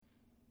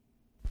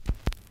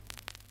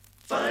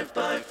5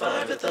 by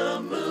 5 at the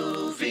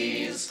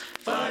movies.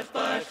 5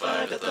 by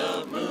 5 at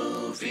the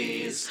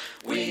movies.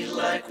 We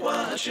like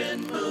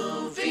watching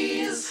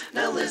movies.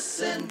 Now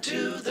listen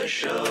to the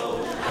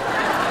show.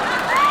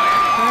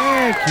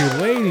 Thank you,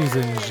 ladies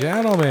and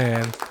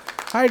gentlemen.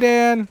 Hi,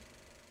 Dan.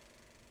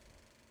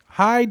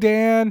 Hi,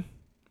 Dan.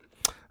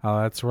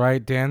 Oh, that's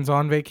right. Dan's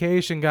on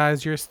vacation,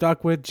 guys. You're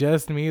stuck with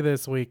just me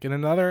this week in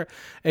another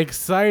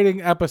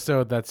exciting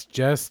episode that's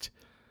just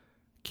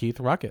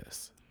Keith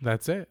Ruckus.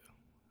 That's it.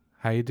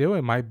 How you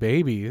doing, my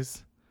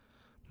babies,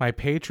 my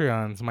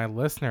Patreons, my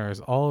listeners,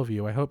 all of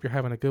you? I hope you're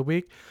having a good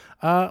week.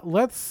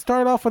 Let's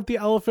start off with the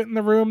elephant in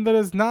the room that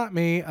is not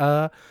me.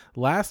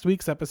 Last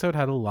week's episode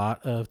had a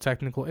lot of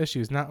technical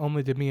issues. Not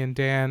only did me and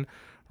Dan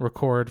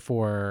record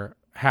for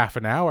half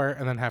an hour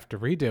and then have to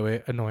redo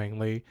it,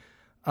 annoyingly,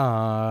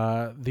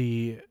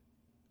 the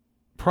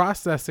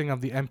processing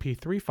of the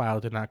MP3 file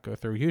did not go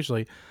through.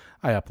 Usually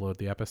I upload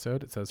the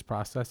episode, it says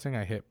processing,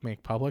 I hit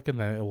make public, and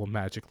then it will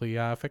magically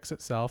fix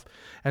itself.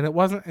 And it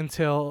wasn't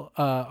until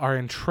our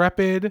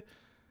intrepid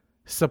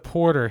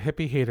supporter,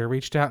 Hippie Hater,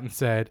 reached out and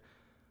said,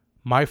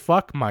 my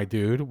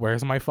dude,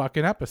 where's my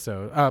fucking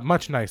episode?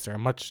 Much nicer,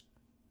 much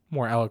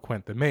more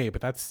eloquent than me,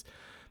 but that's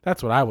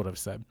what I would have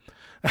said.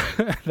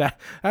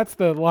 That's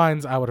the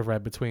lines I would have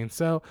read between.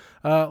 So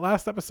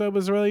last episode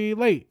was really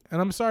late, and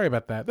I'm sorry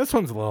about that. This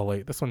one's a little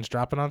late. This one's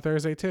dropping on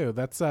Thursday too.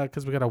 That's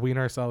because we got to wean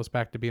ourselves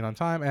back to being on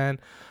time. And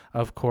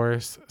of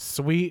course,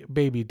 sweet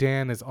baby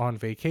Dan is on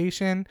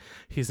vacation.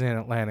 He's in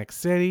Atlantic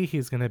City.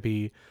 He's going to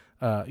be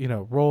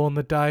rolling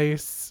the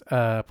dice,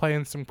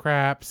 playing some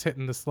craps,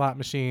 hitting the slot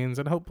machines,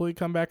 and hopefully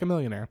come back a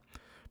millionaire.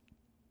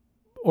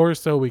 Or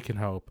so we can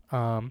hope.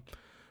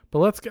 But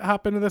let's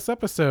hop into this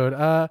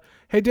episode.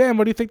 Hey, Dan,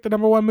 what do you think the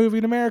number one movie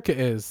in America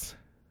is?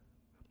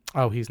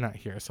 Oh, he's not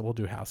here, so we'll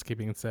do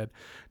housekeeping instead.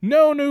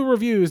 No new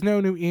reviews,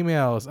 no new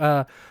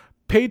emails.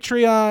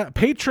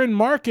 Patron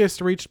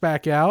Marcus reached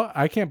back out.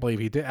 I can't believe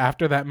he did.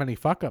 After that many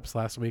fuck-ups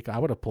last week, I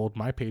would have pulled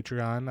my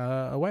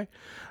Patreon away.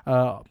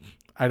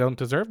 I don't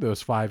deserve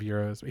those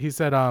 €5. He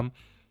said,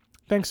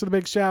 thanks for the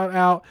big shout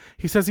out.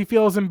 He says he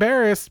feels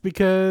embarrassed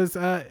because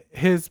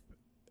his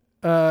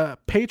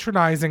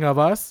patronizing of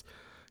us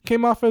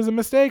came off as a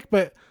mistake,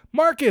 but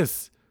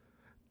Marcus,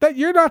 that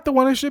you're not the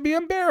one who should be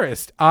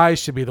embarrassed. I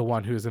should be the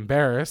one who's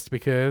embarrassed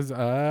because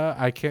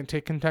I can't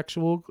take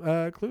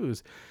contextual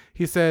clues.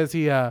 He says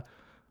he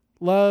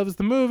loves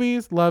the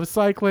movies, loves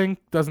cycling,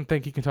 doesn't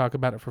think he can talk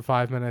about it for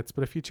 5 minutes,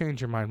 but if you change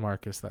your mind,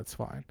 Marcus, that's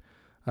fine.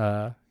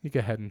 You go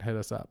ahead and hit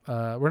us up.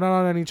 We're not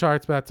on any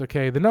charts, but that's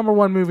okay. The number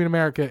one movie in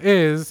America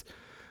is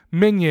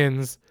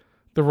Minions: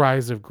 The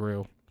Rise of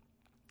Gru.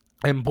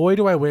 And boy,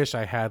 do I wish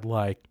I had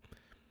like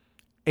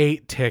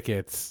 8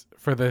 tickets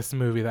for this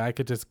movie that I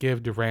could just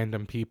give to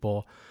random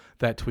people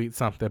that tweet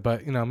something.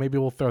 But, maybe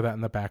we'll throw that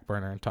in the back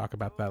burner and talk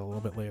about that a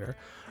little bit later.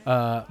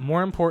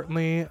 More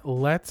importantly,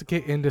 let's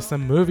get into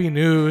some movie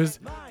news,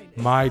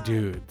 my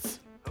dudes.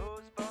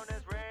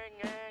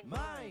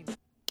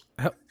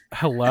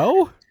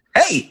 Hello?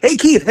 Hey,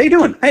 Keith, how you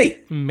doing?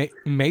 Hey.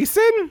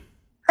 Mason?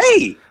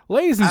 Hey.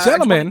 Ladies and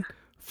gentlemen,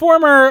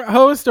 former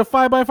host of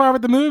 5x5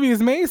 at the Movies,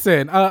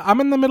 Mason.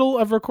 I'm in the middle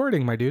of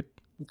recording, my dude.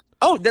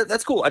 Oh,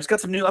 that's cool. I just got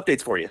some new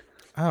updates for you.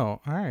 Oh,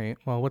 all right.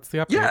 Well, what's the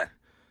update?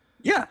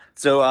 Yeah.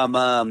 So,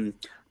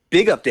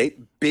 big update.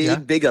 Big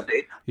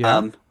update.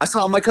 Yeah. I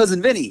saw my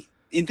cousin Vinny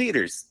in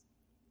theaters.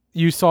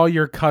 You saw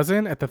your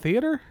cousin at the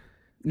theater?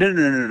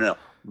 No.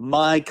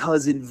 My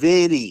cousin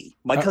Vinny.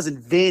 Cousin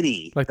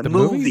Vinny. Like the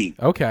movie?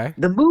 Okay.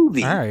 The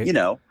movie. All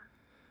right.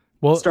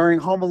 Well,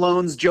 starring Home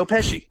Alone's Joe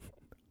Pesci.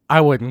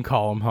 I wouldn't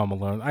call him Home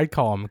Alone. I'd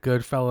call him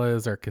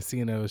Goodfellas or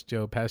Casino's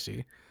Joe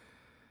Pesci.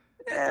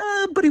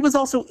 But he was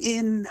also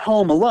in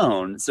Home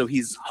Alone, so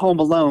he's Home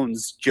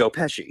Alone's Joe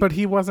Pesci. But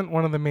he wasn't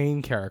one of the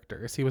main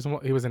characters. He was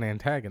an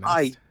antagonist.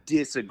 I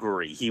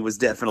disagree. He was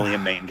definitely a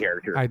main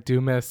character. I do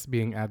miss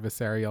being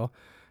adversarial.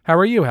 How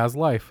are you? How's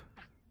life?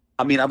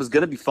 I mean, I was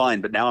gonna be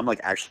fine, but now I'm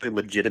like actually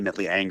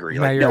legitimately angry.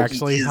 Now you're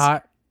actually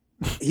hot.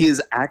 He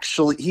is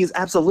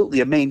absolutely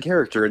a main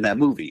character in that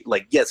movie.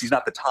 Like, yes, he's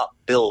not the top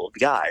billed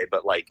guy,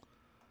 but like,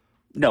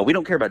 no, we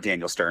don't care about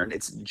Daniel Stern.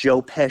 It's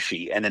Joe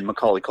Pesci and then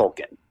Macaulay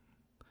Culkin.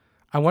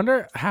 I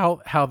wonder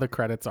how the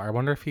credits are. I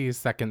wonder if he's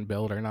second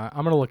billed or not.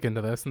 I'm going to look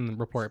into this and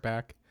report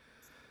back.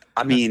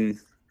 I mean,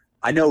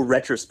 I know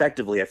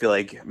retrospectively, I feel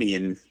like,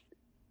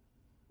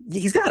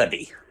 he's got to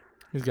be.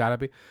 He's got to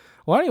be.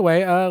 Well,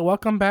 anyway,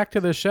 welcome back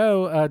to the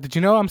show. Did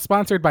you know I'm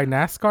sponsored by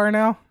NASCAR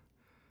now?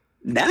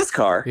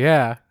 NASCAR?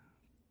 Yeah.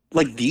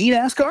 Like the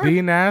NASCAR? The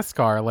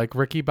NASCAR, like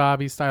Ricky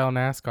Bobby style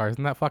NASCAR.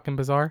 Isn't that fucking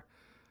bizarre?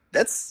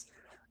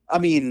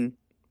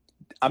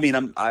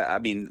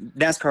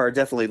 NASCAR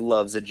definitely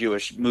loves a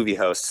Jewish movie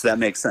host, so that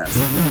makes sense.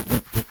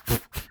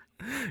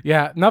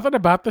 Yeah, nothing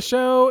about the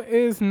show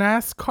is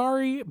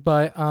NASCAR-y,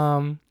 but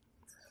I'll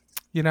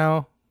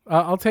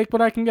take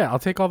what I can get. I'll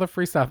take all the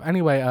free stuff.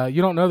 Anyway,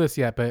 you don't know this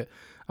yet, but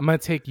I'm gonna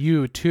take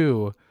you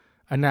to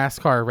a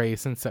NASCAR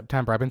race in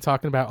September. I've been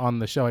talking about on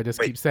the show. I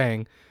just keep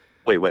saying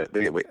Wait,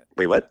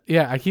 what?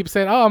 Yeah, I keep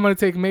saying, "Oh, I'm going to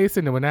take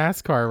Mason to a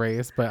NASCAR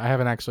race," but I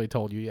haven't actually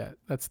told you yet.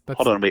 That's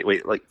Hold on,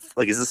 wait. Like,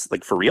 is this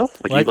like for real?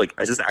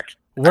 Is this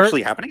we're-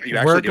 actually happening? Are you we're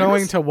actually doing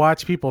going this? to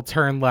watch people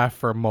turn left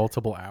for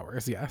multiple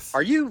hours. Yes.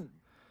 Are you?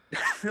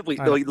 Wait,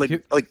 I-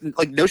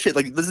 like no shit.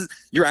 Like this is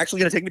you're actually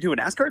gonna take me to a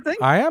NASCAR thing?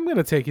 I am going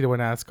to take you to a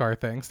NASCAR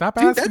thing. Stop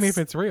Dude, asking me if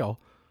that's- it's real.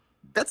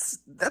 That's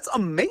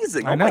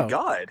amazing. I Oh my know.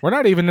 god. We're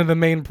not even in the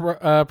main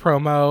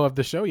promo of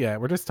the show yet.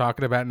 We're just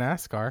talking about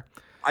NASCAR.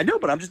 I know,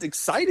 but I'm just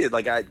excited.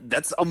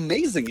 That's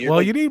amazing. You're Well,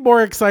 like, you need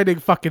more exciting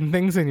fucking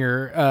things in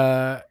your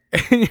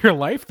in your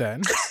life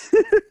then.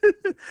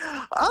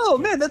 oh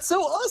man, that's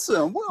so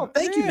awesome. Well,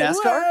 thank you, Yeah,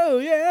 NASCAR. whoa,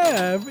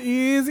 yeah,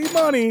 easy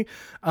money.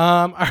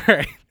 All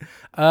right.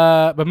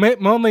 But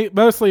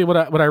mostly what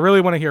I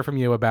really want to hear from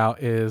you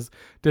about is,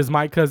 does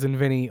My Cousin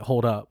Vinny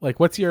hold up? Like,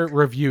 what's your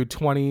review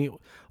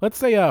let's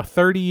say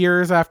 30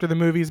 years after the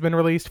movie's been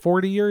released,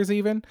 40 years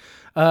even?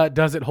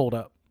 Does it hold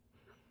up?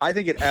 I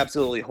think it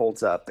absolutely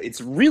holds up. It's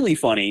really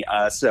funny.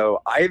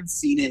 So I've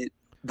seen it.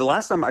 The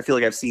last time I feel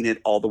like I've seen it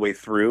all the way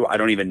through, I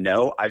don't even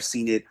know. I've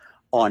seen it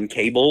on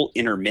cable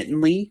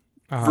intermittently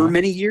for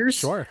many years.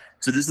 Sure.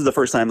 So this is the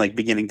first time, like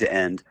beginning to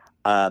end.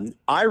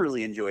 I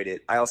really enjoyed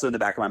it. I also, in the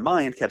back of my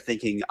mind, kept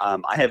thinking,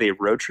 I have a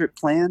road trip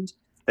planned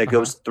that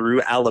goes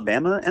through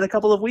Alabama in a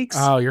couple of weeks.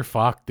 Oh, you're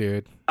fucked,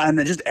 dude. And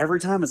then just every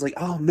time it's like,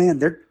 oh man,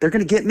 they're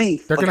gonna get me.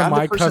 They're Like, gonna I'm the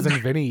My person-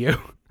 Cousin Vinny you.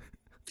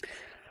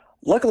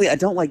 Luckily, I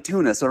don't like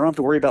tuna, so I don't have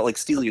to worry about like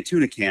stealing a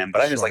tuna can.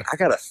 But I just Sure. like I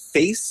got a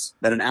face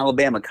that an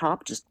Alabama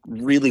cop just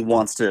really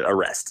wants to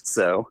arrest.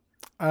 So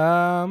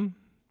I'm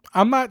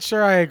not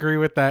sure I agree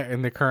with that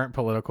in the current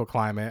political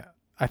climate.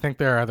 I think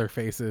there are other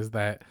faces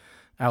that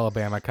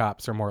Alabama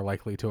cops are more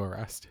likely to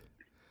arrest.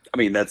 I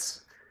mean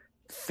that's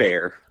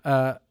fair.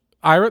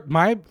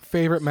 My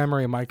favorite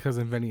memory of My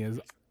Cousin Vinny is,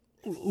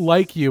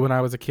 like you, when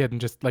I was a kid and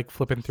just like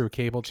flipping through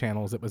cable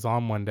channels. It was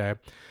on one day,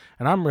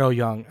 and I'm real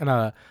young, and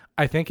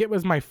I think it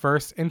was my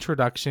first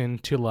introduction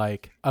to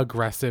like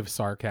aggressive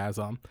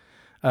sarcasm,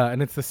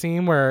 and it's the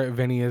scene where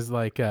Vinny is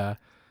like,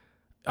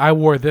 "I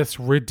wore this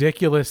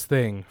ridiculous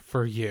thing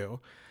for you."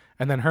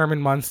 And then Herman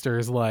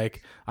Munster's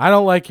like, "I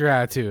don't like your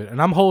attitude,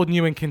 and I'm holding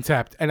you in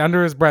contempt." And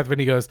under his breath,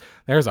 Vinny goes,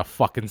 "There's a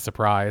fucking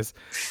surprise."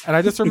 And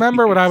I just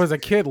remember when I was a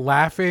kid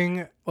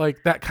laughing,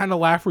 like that kind of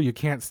laugh where you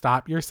can't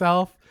stop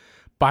yourself.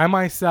 By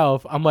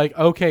myself, I'm like,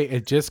 okay,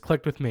 it just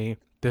clicked with me.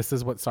 This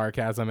is what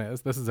sarcasm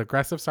is. This is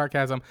aggressive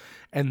sarcasm,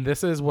 and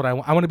this is what I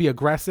want. I want to be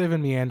aggressive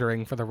and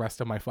meandering for the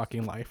rest of my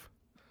fucking life.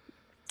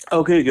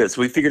 Okay, good. So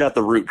we figured out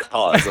the root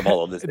cause of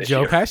all of this.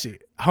 Joe issue. Pesci,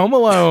 Home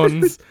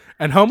Alone's,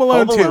 and Home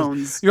Alone Home 2.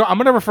 Alone's. You know, I'm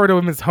gonna refer to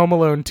him as Home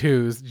Alone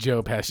 2's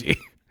Joe Pesci.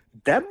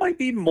 That might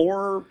be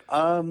more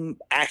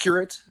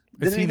accurate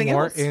than Is he anything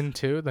more else. in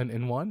 2 than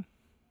in 1?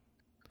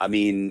 I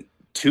mean,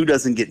 2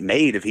 doesn't get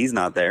made if he's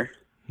not there.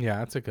 Yeah,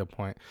 that's a good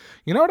point.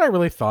 You know what I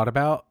really thought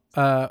about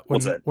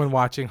What's that? when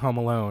watching Home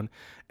Alone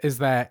is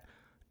that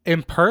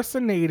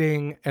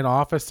impersonating an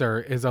officer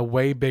is a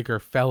way bigger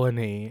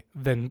felony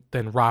than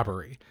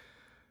robbery.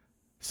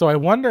 So I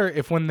wonder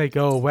if when they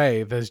go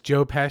away, does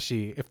Joe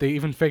Pesci, if they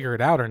even figure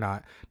it out or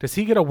not, does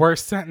he get a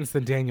worse sentence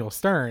than Daniel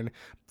Stern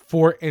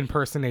for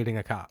impersonating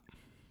a cop?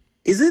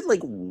 Is it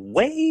like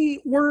way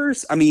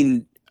worse? I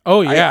mean,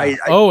 Oh yeah. I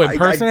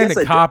Impersonating guess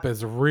a I cop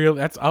is real.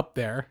 That's up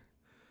there.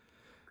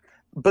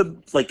 but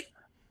like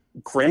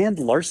grand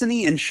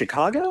larceny in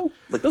Chicago,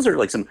 like those are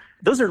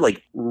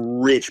like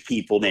rich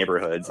people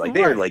neighborhoods. Like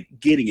they are Right. like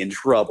getting in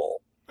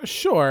trouble.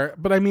 Sure,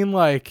 but I mean,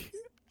 like,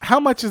 how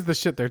much is the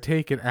shit they're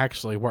taking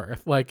actually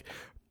worth? Like,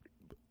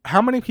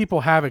 how many people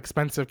have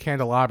expensive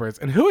candelabras,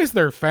 and who is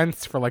their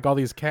fence for like all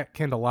these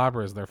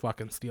candelabras they're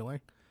fucking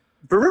stealing?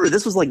 But remember,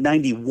 this was like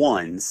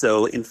 91,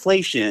 so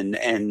inflation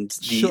and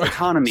the Sure.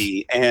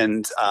 economy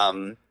and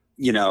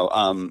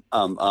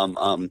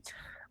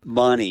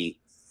money.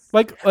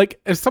 Like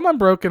if someone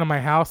broke into my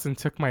house and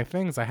took my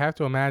things, I have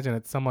to imagine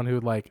it's someone who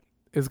like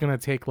is gonna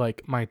take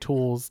like my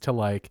tools to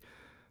like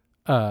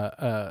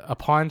a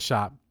pawn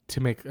shop to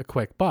make a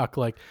quick buck.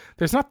 Like,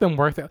 there's nothing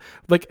worth it.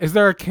 Like, is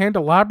there a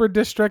candelabra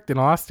district in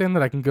Austin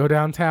that I can go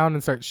downtown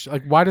and start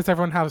like, why does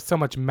everyone have so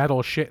much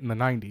metal shit in the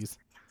 90s?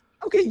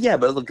 Okay, yeah,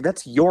 but look,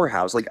 that's your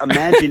house. Like,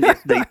 imagine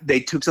if they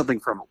took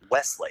something from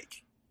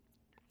Westlake.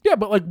 Yeah,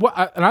 but like,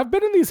 what? And I've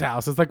been in these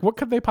houses. Like, what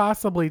could they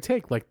possibly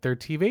take? Like their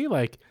TV?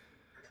 Like,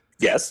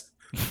 Yes.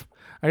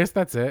 I guess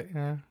that's it.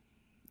 Yeah.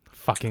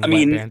 Fucking I wet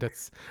mean-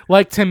 bandits.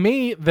 Like, to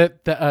me,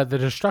 the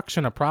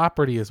destruction of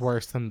property is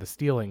worse than the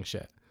stealing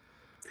shit.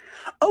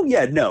 Oh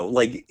yeah, no,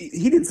 like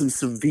he did some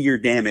severe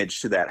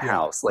damage to that Yeah.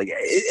 house. Like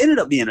it ended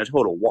up being a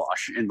total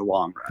wash in the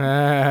long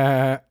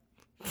run.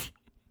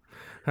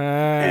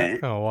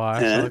 Oh,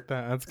 wash. I like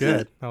that. That's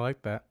good. I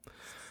like that.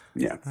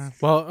 Yeah.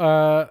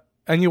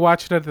 And you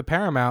watched it at the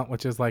Paramount,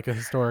 which is like a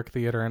historic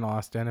theater in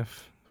Austin.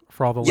 If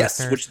for all the Yes,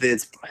 listeners, which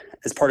is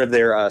as part of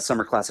their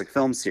summer classic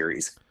film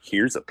series.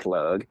 Here's a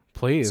plug.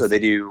 please. So they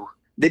do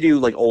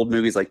like old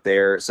movies like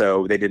there.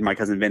 So they did My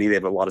Cousin Vinny. They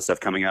have a lot of stuff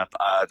coming up.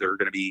 They're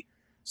going to be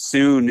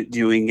soon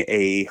doing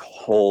a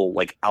whole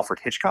like Alfred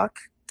Hitchcock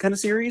kind of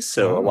series.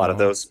 So a lot of Oh.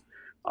 those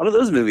out of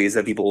those movies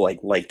that people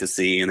like to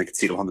see and they can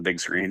see them on the big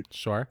screen.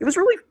 Sure.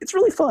 It's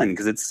really fun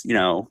because it's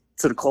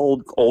it's an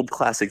old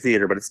classic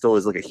theater, but it still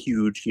is like a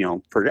huge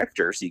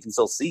projector, so you can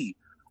still see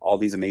all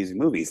these amazing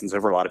movies. And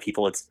so for a lot of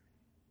people, it's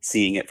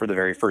seeing it for the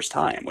very first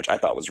time, which I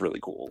thought was really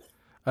cool.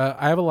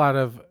 I have a lot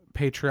of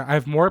Patreon. I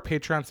have more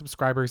Patreon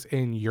subscribers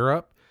in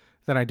Europe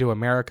than I do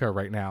America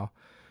right now.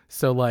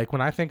 So like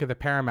when I think of the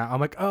Paramount, I'm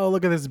like, oh,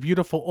 look at this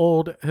beautiful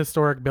old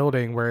historic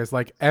building. Whereas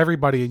like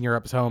everybody in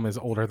Europe's home is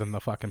older than the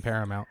fucking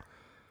Paramount.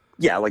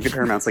 Yeah, like the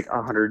Paramount's like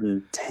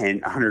 110,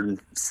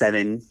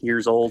 107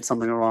 years old,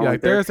 something along Yeah,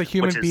 like there is that, a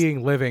human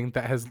being living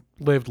that has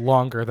lived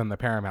longer than the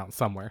Paramount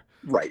somewhere.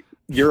 Right.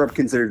 Europe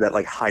considered that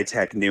like high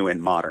tech, new,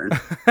 and modern.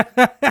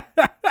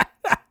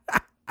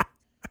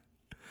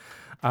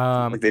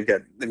 Like they've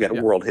got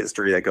a world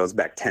history that goes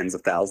back tens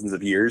of thousands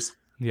of years.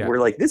 Yeah. We're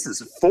like, this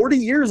is 40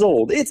 years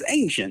old. It's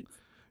ancient.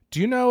 Do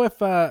you know if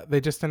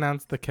they just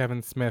announced the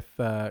Kevin Smith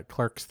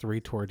Clerks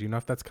 3 tour? Do you know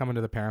if that's coming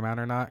to the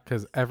Paramount or not?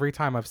 Because every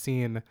time I've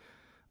seen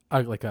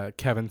like a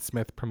Kevin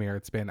Smith premiere,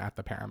 it's been at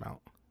the Paramount.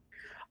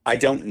 I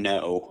don't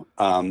know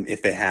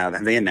if they have.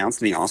 Have they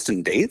announced any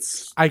Austin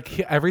dates?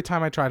 Every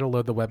time I try to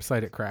load the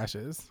website, it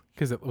crashes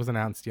because it was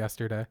announced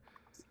yesterday.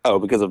 Oh,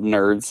 because of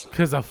nerds.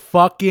 Because of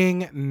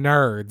fucking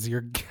nerds.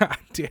 You're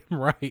goddamn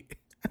right.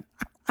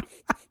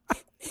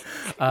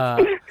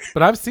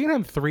 But I've seen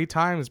him 3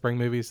 times bring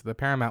movies to the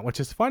Paramount, which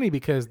is funny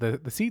because the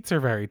seats are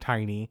very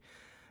tiny.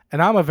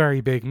 And I'm a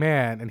very big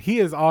man. And he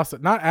is also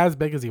not as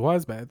big as he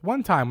was. But at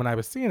one time when I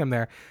was seeing him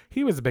there,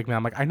 he was a big man.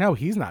 I'm like, I know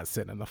he's not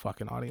sitting in the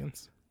fucking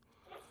audience.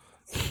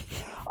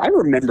 I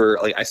remember,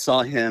 like, I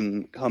saw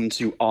him come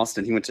to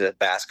Austin. He went to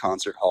Bass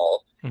Concert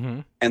Hall.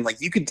 Mm-hmm. And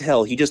like you could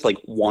tell he just like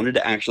wanted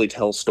to actually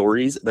tell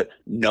stories, but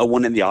no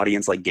one in the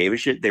audience like gave a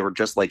shit. They were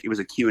just like, it was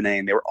a Q&A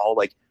and they were all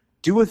like,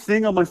 do a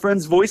thing on my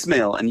friend's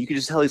voicemail. And you could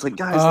just tell he's like,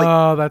 guys,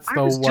 oh, that's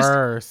the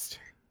worst.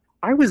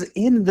 I was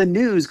in the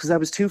news because I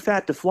was too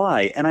fat to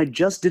fly. And I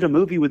just did a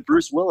movie with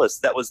Bruce Willis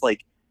that was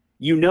like,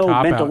 meant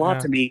a lot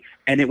to me.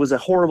 And it was a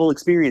horrible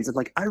experience. And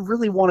like, I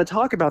really want to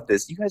talk about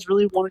this. You guys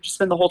really want to just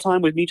spend the whole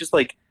time with me just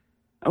like,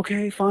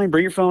 okay, fine,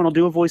 bring your phone. I'll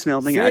do a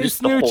voicemail thing. Say I just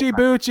Snoochie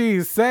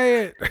Boochies,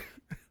 say it.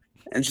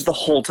 And just the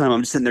whole time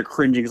I'm just sitting there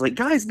cringing. It's like,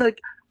 guys,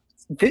 like,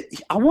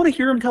 I want to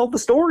hear him tell the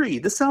story.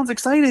 This sounds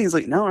exciting. He's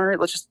like, no, all right,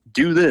 let's just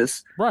do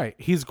this. Right.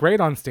 He's great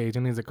on stage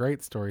and he's a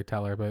great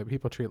storyteller, but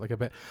people treat it like a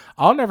bit.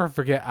 I'll never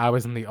forget I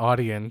was in the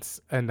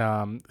audience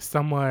and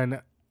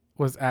someone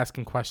was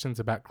asking questions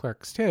about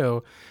Clerks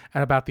 2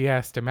 and about the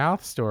ass to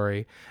mouth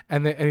story.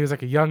 And he was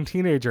like a young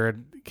teenager.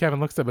 And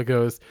Kevin looks at him and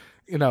goes,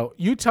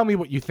 you tell me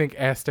what you think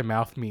ass to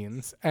mouth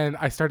means. And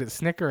I started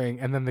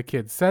snickering. And then the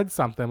kid said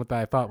something that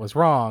I thought was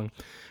wrong.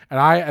 And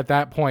I, at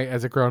that point,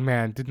 as a grown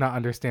man, did not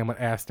understand what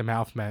ass to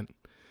mouth meant.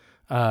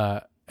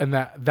 And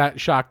that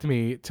shocked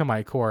me to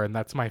my core. And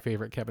that's my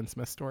favorite Kevin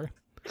Smith story.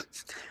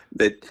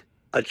 That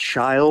a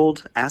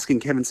child asking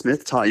Kevin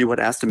Smith taught you what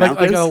ass to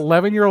mouth is? Like an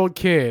 11-year-old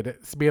kid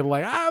being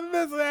like,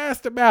 this is ass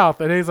to mouth.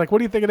 And he's like, what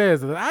do you think it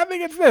is? And I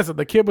think it's this. And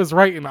the kid was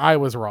right and I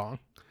was wrong.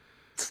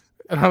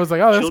 And I was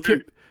like, oh,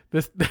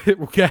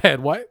 go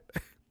ahead, what?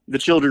 The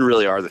children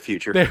really are the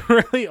future. They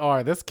really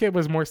are. This kid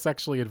was more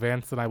sexually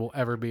advanced than I will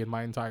ever be in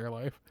my entire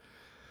life.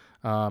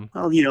 Well,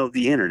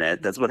 the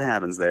internet, that's what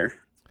happens there.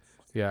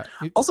 Yeah.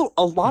 Also,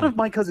 a lot of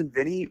My Cousin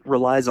Vinny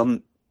relies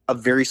on a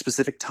very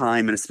specific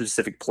time and a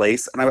specific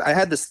place. And I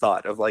had this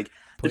thought of like,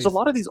 there's a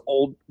lot of these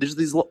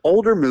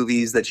older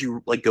movies that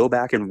you like go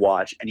back and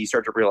watch and you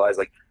start to realize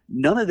like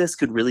none of this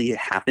could really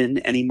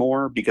happen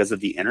anymore because of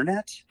the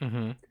internet.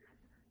 Mm-hmm.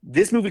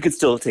 This movie could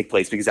still take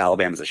place because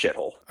Alabama's a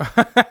shithole.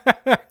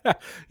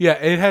 Yeah,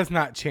 it has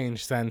not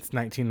changed since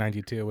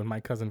 1992 when My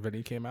Cousin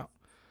Vinny came out.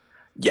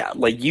 Yeah,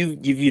 like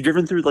you've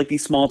driven through like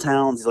these small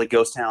towns, these like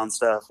ghost town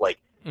stuff, like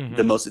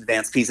the most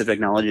advanced piece of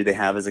technology they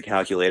have is a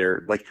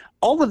calculator. Like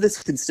all of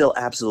this can still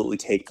absolutely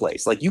take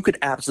place. Like you could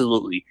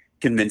absolutely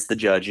convince the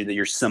judge that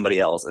you're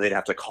somebody else and they'd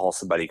have to call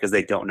somebody because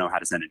they don't know how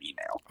to send an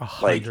email.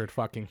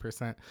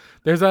 100%.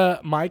 There's a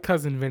My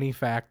Cousin Vinny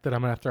fact that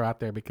I'm going to throw out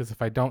there because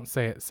if I don't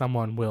say it,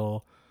 someone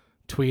will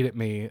tweet at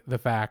me the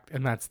fact,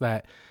 and that's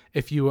that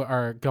if you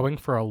are going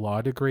for a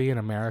law degree in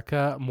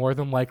America, more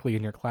than likely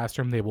in your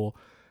classroom they will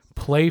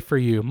play for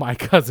you My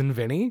Cousin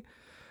Vinny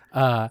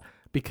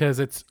because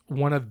it's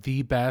one of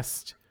the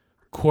best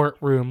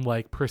courtroom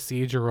like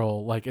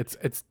procedural, like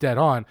it's dead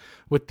on,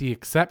 with the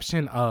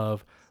exception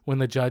of when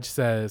the judge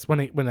says when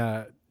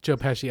Joe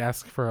Pesci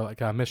asks for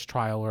like a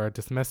mistrial or a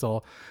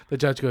dismissal, the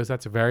judge goes,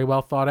 that's very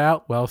well thought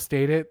out, well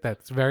stated,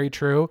 that's very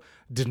true,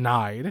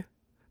 denied.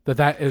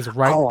 That is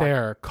right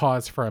there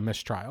cause for a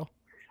mistrial.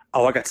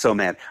 Oh, I got so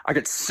mad. when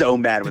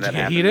that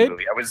happened in the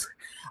movie.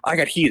 I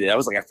got heated. I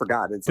was like, I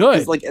forgot. It's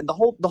good. Like the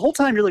whole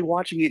time you're like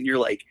watching it and you're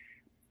like,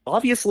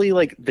 obviously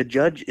like the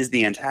judge is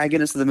the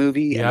antagonist of the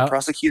movie and the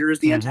prosecutor is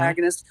the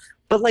antagonist,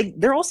 but like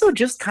they're also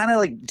just kind of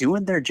like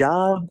doing their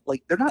job.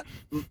 Like they're not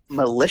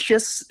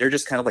malicious. They're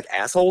just kind of like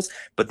assholes.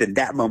 But then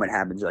that moment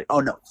happens. You're like, oh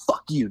no,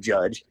 fuck you,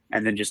 judge.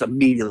 And then just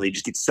immediately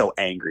just get so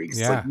angry.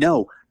 It's like,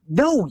 no,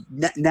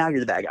 now you're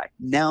the bad guy.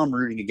 Now I'm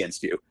rooting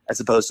against you, as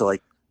opposed to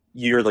like,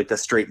 you're like the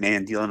straight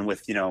man dealing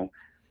with, the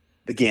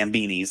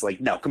Gambinis. Like,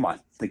 no, come on.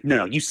 Like,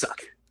 no, you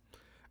suck.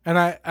 And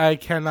I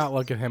cannot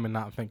look at him and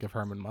not think of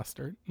Herman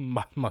Mustard.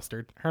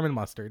 Herman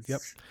Mustard.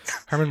 Yep.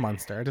 Herman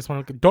Munster. I just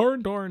want to look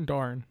at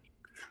darn.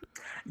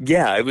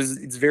 Yeah,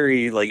 it's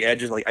very like I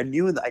just like I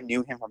knew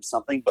him from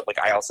something, but like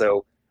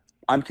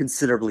I'm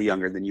considerably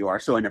younger than you are,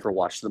 so I never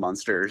watched the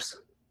Munsters.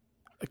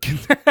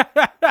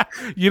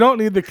 You don't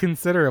need the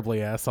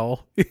considerably,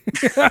 asshole. You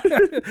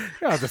don't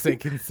have to say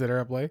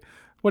considerably.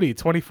 What are you,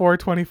 24,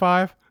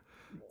 25?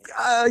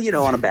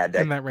 On a bad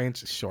day. In that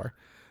range, sure.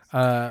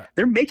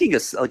 They're making a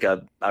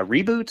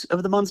reboot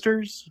of the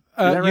Munsters. Is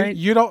that right?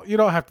 You don't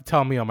have to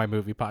tell me on my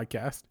movie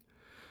podcast.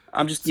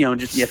 I'm just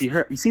have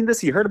you seen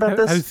this? You heard about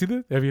this? Have you seen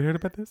this? Have you heard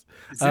about this?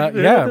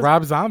 Yeah,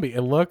 Rob Zombie.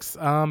 It looks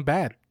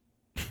bad.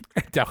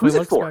 It definitely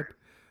looks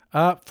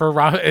bad. For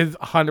Rob is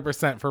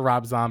 100% for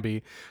Rob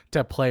Zombie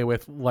to play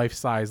with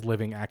life-size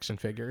living action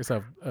figures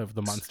of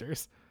the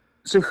Munsters.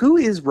 So who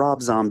is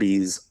Rob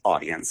Zombie's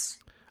audience?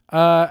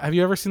 Have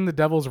you ever seen The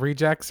Devil's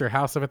Rejects or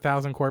House of a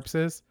Thousand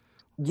Corpses?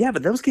 Yeah,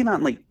 but those came out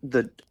in like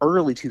the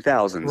early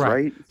 2000s,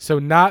 right? So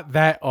not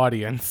that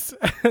audience,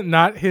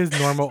 not his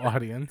normal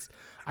audience.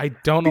 I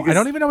don't know. I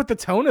don't even know what the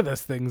tone of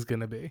this thing's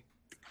gonna be.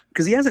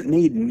 Because he hasn't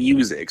made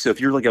music. So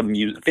if you're like a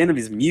fan of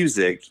his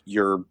music,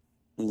 you're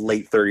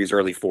late 30s,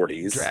 early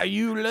 40s.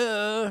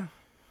 Dracula.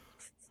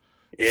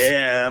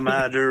 Yeah,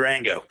 my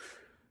Durango.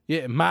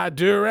 Yeah, my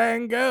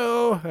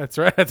Durango. That's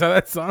right. That's how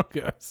that song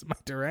goes. My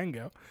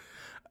Durango.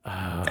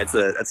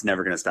 That's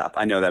never gonna stop.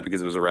 I know that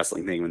because it was a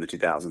wrestling thing in the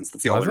 2000s.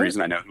 That's the only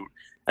reason I know who.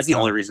 That's the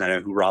only reason I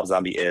know who Rob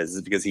Zombie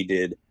is because he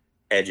did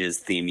Edge's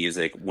theme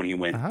music when he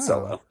went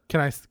solo.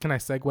 Can I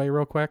segue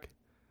real quick?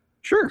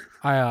 Sure.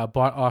 I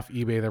bought off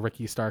eBay the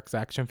Ricky Starks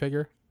action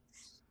figure.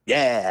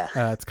 Yeah.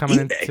 It's coming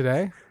in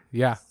today.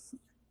 Yeah,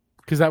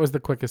 because that was the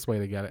quickest way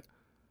to get it.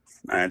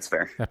 That's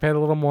fair. I paid a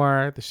little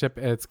more.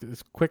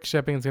 It's quick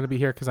shipping. It's gonna be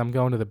here because I'm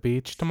going to the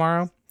beach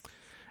tomorrow.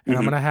 And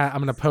I'm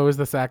gonna pose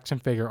this action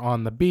figure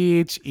on the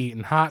beach,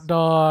 eating hot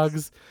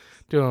dogs,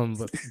 doing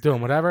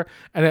whatever.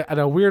 And in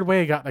a weird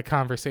way, I got in a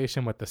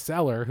conversation with the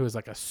seller, who was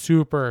like a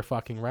super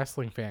fucking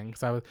wrestling fan,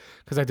 because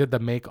I did the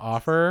make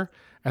offer,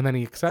 and then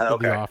he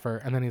accepted the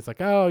offer, and then he's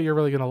like, "Oh, you're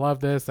really gonna love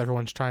this.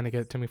 Everyone's trying to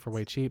get it to me for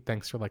way cheap.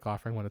 Thanks for like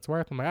offering what it's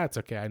worth." I'm like, "It's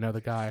okay. I know the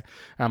guy.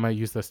 I'm gonna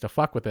use this to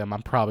fuck with him.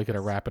 I'm probably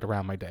gonna wrap it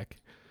around my dick."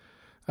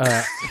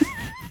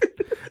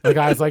 The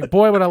guy's like,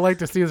 "Boy, would I like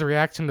to see his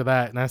reaction to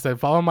that." And I said,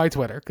 "Follow my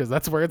Twitter because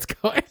that's where it's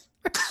going."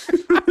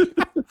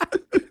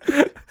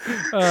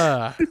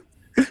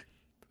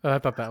 I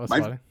thought that was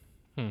funny.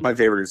 My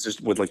favorite is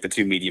just with like the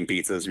 2 medium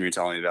pizzas. When you're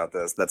telling me about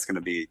this, that's going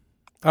to be.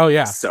 Oh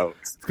yeah, so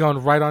it's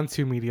going right on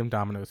 2 medium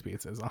Domino's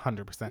pizzas,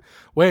 100%.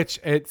 Which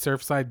at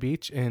Surfside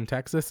Beach in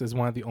Texas is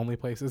one of the only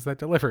places that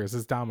delivers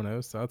is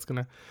Domino's. So that's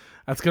gonna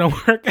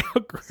work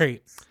out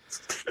great.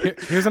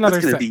 Here's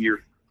another. That's gonna be your.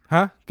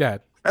 Huh? Go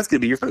ahead. That's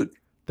gonna be your food.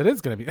 That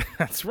is gonna be.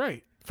 That's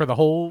right. For the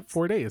whole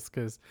 4 days,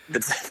 because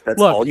that's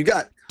all you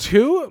got.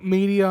 2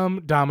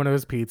 medium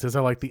Domino's pizzas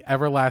are like the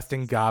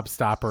everlasting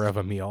gobstopper of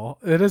a meal.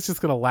 It is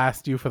just gonna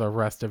last you for the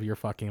rest of your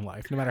fucking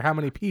life, no matter how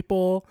many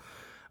people,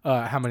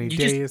 how many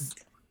days.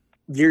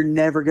 You're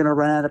never gonna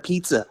run out of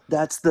pizza.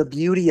 That's the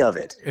beauty of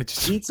it.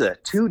 It's pizza,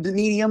 2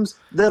 mediums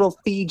that'll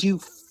feed you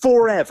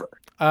forever.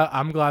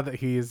 I'm glad that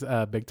he's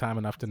big time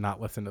enough to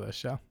not listen to this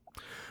show.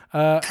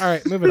 All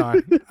right, moving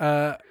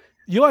on.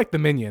 You like the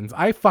Minions.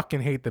 I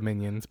fucking hate the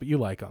Minions, but you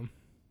like them.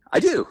 I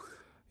do.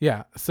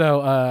 Yeah.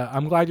 So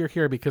I'm glad you're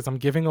here because I'm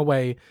giving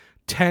away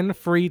 10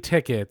 free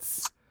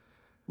tickets.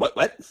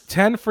 What?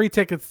 10 free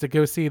tickets to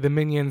go see the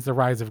Minions: The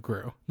Rise of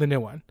Gru, the new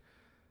one.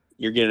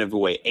 You're going to give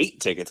away 8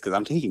 tickets because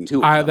I'm taking 2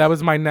 of them. That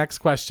was my next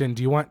question.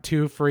 Do you want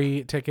 2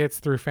 free tickets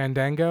through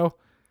Fandango?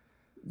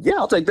 Yeah,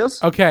 I'll take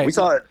those. Okay. We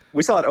saw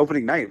it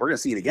opening night. We're going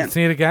to see it again.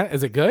 See it again?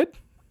 Is it good?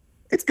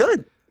 It's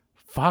good.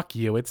 Fuck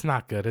you. It's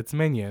not good. It's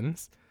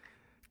Minions.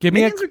 Give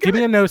me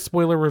a no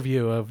spoiler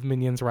review of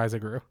Minions: Rise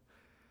of Gru.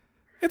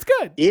 It's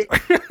good. It's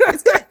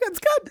good. It's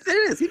good.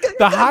 It is.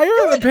 The higher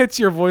the pitch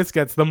your voice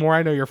gets, the more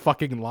I know you're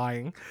fucking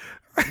lying.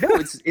 No,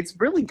 it's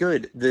really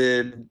good.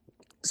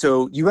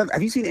 So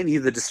have you seen any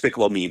of the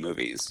Despicable Me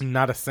movies?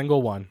 Not a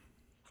single one.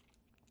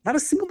 Not a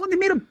single one. They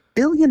made $1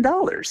 billion.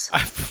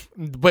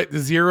 But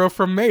 0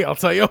 from me, I'll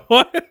tell you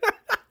what.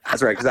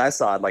 That's right, because I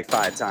saw it like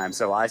 5 times,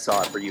 so I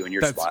saw it for you in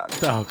your spot.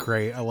 Oh,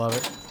 great. I love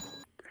it.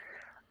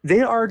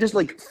 They are just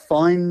like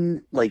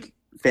fun, like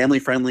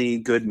family-friendly,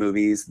 good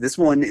movies. This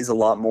one is a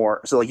lot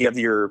more. So like you have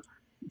your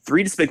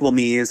 3 Despicable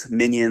Me's,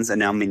 Minions, and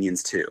now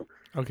Minions 2.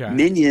 Okay.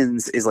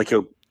 Minions is like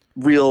a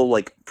real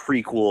like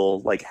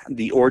prequel, like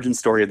the origin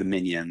story of the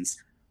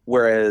Minions.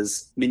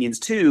 Whereas Minions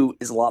 2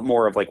 is a lot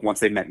more of like once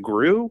they met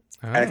Gru.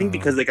 Oh. And I think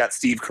because they got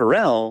Steve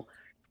Carell,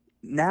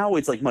 now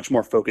it's like much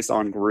more focused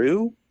on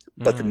Gru,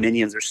 but the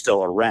Minions are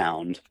still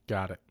around.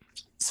 Got it.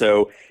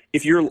 So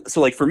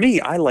like for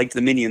me, I liked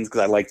the Minions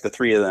because I liked the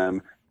 3 of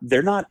them.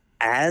 They're not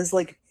as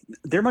like,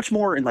 they're much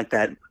more in like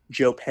that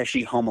Joe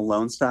Pesci Home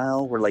Alone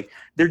style where like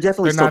they're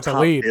definitely still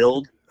top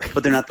build,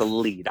 but they're not the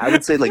lead. I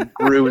would say like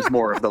Gru is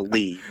more of the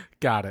lead.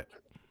 Got it.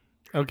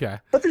 Okay.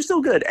 but they're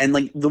still good. And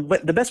like the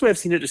best way I've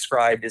seen it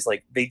described is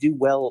like they do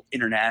well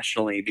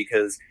internationally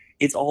because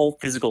it's all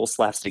physical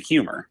slapstick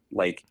humor.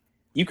 Like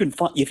you can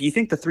if you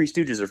think the Three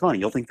Stooges are funny,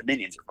 you'll think the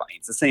Minions are funny.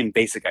 It's the same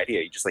basic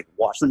idea. You just like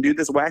watch them do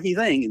this wacky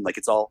thing, and like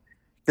it's all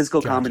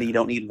physical comedy. You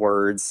don't need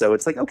words, so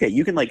it's like okay,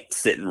 you can like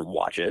sit and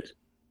watch it.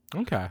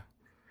 Okay.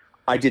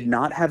 I did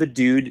not have a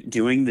dude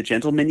doing the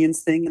Gentle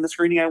Minions thing in the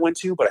screening I went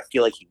to, but I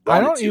feel like he I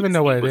wanted don't to even 'cause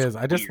know what he it was is.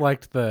 I just weird.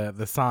 liked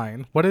the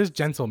sign. What is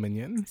Gentle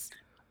Minions?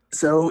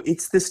 So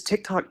it's this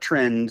TikTok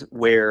trend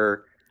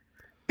where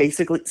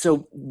basically,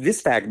 so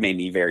this fact made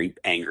me very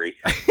angry.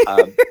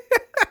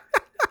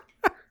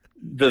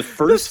 The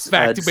first This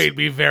fact made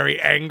me very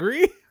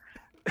angry.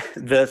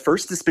 the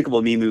first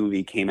Despicable Me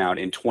movie came out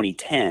in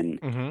 2010,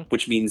 Mm-hmm.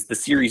 which means the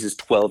series is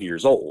 12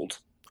 years old,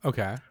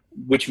 Okay.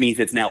 which means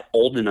it's now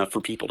old enough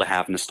for people to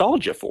have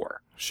nostalgia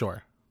for.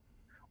 Sure.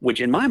 Which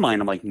in my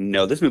mind, I'm like,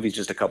 no, this movie's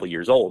just a couple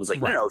years old. It's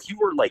like, Right. no, if you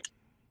were like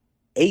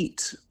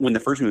 8 when the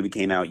first movie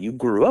came out, you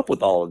grew up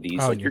with all of these.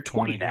 Oh, like you're you're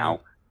 20 20 now,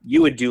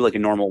 you would do like a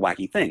normal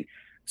wacky thing.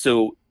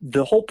 So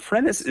the whole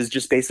premise is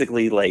just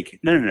basically like,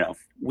 no.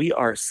 We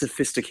are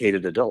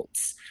sophisticated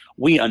adults.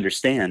 We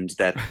understand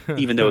that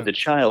even though it's a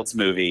child's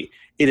movie,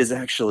 it is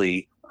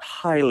actually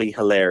highly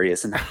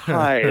hilarious and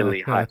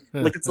highly high.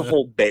 Like it's the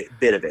whole bit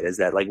of it is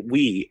that like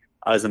we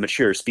as a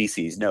mature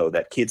species know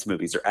that kids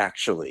movies are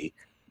actually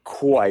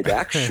quite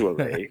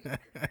actually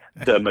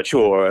the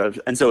mature,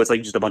 and so it's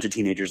like just a bunch of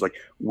teenagers like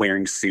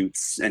wearing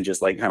suits and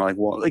just like kind of like,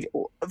 well, like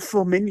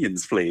for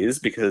Minions please,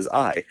 because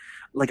I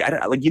like,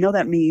 you know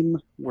that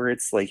meme where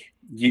it's like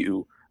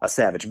you a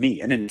savage,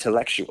 me an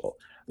intellectual,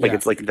 like Yeah.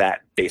 it's like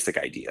that basic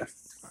idea.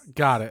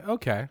 Got it.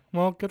 Okay.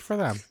 Well, good for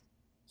them.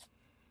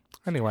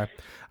 Anyway.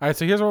 All right,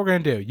 so here's what we're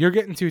going to do. You're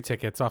getting 2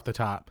 tickets off the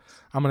top.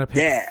 I'm going to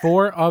pick Yeah.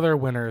 4 other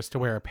winners to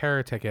wear a pair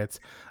of tickets.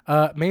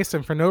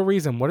 Mason, for no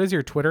reason, what is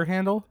your Twitter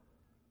handle?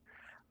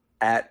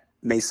 At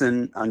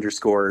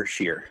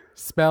Mason_Shear,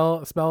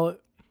 Spell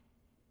it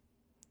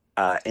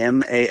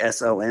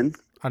MASON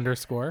underscore.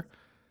 UNDERSCORE.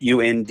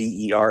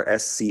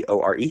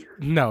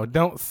 No,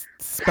 don't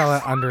spell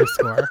it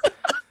underscore.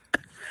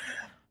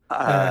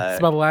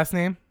 Spell the last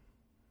name.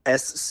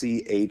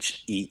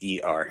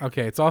 SCHEER.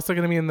 Okay, it's also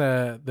going to be in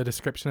the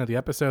description of the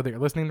episode that you're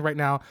listening to right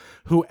now.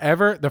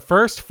 Whoever, the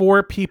first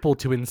 4 people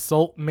to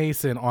insult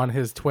Mason on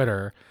his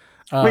Twitter.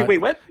 Wait,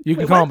 what? You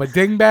can Wait, call what? him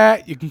a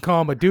dingbat. You can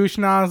call him a douche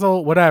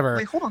nozzle, whatever.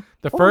 Wait, hold on.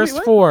 The Hold on, first wait,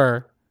 what?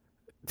 4,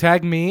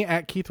 tag me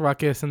at Keith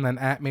Ruckus and then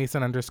at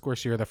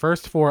Mason_Shear. The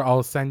first 4,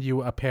 I'll send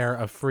you a pair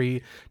of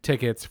free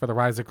tickets for the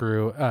Rise of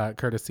Gru,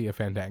 courtesy of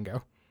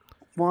Fandango.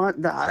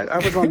 What? I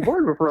was on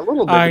board for a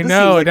little bit. I but this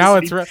know. seems like Now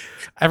this would it's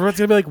everyone's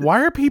gonna be like,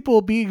 "Why are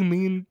people being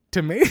mean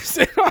to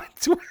Mason on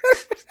Twitter?"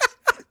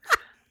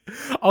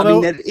 Although,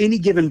 I mean, at any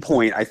given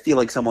point, I feel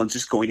like someone's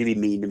just going to be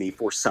mean to me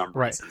for some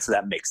Right. reason, so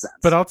that makes sense.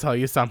 but I'll tell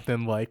you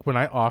something. Like when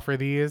I offer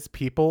these,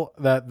 people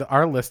that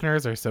our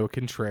listeners are so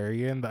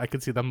contrarian that I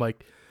could see them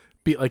like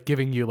be like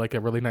giving you like a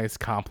really nice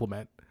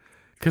compliment.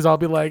 Because I'll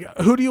be like,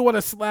 "Who do you want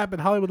to slap in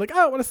Hollywood?" Like,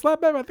 "Oh, I want to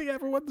slap them. I think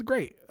everyone's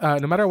great."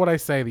 No matter what I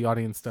say, the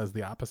audience does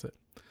the opposite.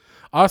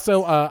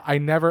 Also, I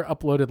never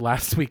uploaded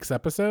last week's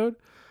episode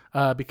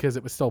because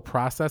it was still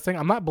processing.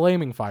 I'm not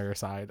blaming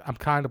Fireside. I'm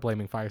kind of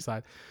blaming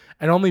Fireside.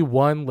 And only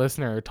one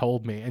listener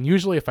told me. And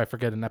usually if I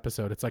forget an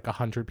episode, it's like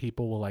 100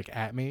 people will like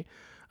at me.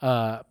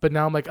 But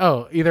now I'm like,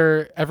 oh,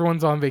 either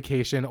everyone's on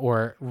vacation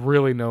or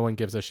really no one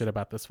gives a shit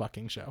about this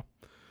fucking show.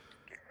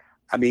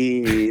 I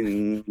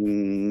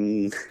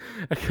mean,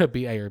 It could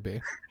be A or B.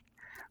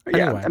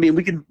 yeah. Anyway. I mean,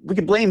 we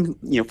could blame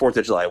 4th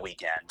of July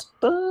weekend,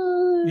 but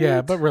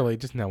Yeah, but really,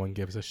 just no one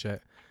gives a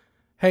shit.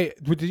 Hey,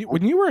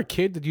 when you were a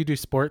kid, did you do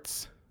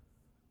sports?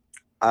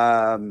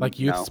 Like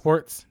youth no.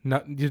 sports?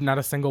 Not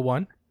a single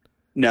one?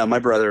 No, my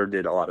brother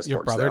did a lot of sports.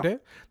 Your brother though. did?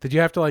 Did you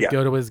have to like Yeah.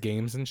 go to his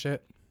games and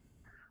shit?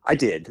 I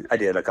did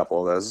a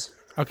couple of those.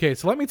 Okay,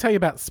 so let me tell you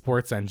about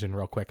Sports Engine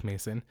real quick,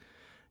 Mason.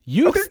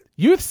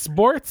 Youth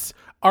sports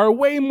are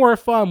way more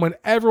fun when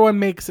everyone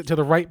makes it to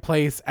the right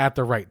place at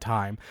the right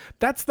time.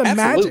 That's the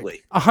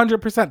Absolutely.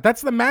 magic. 100%.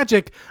 That's the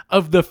magic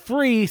of the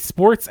free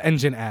Sports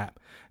Engine app.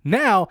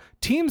 Now,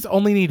 teams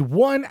only need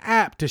one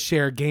app to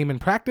share game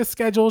and practice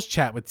schedules,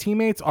 chat with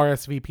teammates,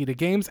 RSVP to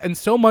games, and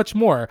so much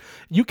more.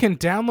 You can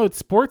download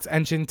Sports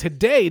Engine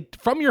today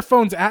from your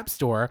phone's app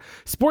store.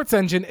 Sports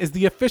Engine is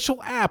the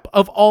official app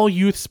of all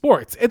youth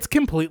sports. It's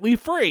completely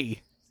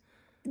free.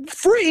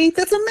 Free?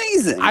 That's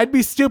amazing. I'd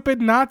be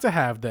stupid not to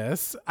have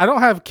this. I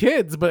don't have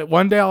kids, but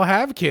one day I'll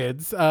have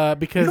kids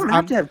because you don't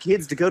have to have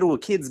kids to go to a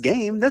kid's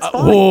game. That's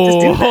fine.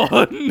 Oh,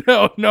 Just do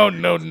that.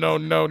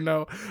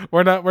 no.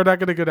 We're not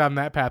going to go down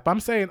that path. But I'm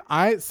saying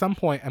at some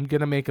point I'm going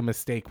to make a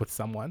mistake with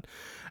someone.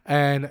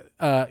 And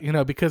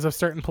because of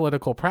certain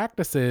political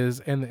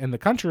practices in the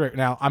country right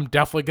now, I'm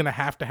definitely going to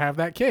have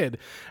that kid.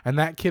 And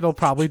that kid will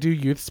probably do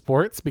youth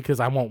sports because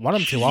I won't want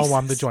him to. I'll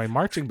want him to join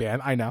marching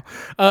band. I know.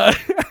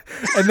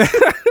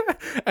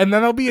 And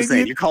then I'll be Just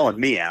saying, you're calling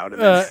me out.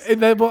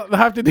 and then we'll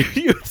have to do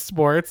youth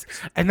sports.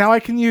 And now I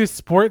can use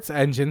Sports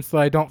Engine so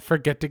I don't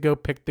forget to go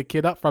pick the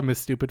kid up from his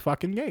stupid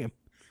fucking game.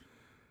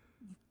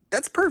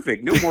 That's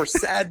perfect. No more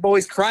sad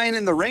boys crying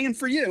in the rain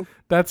for you.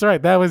 That's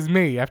right. That was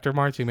me after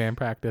marching band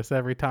practice.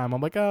 Every time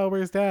I'm like, oh,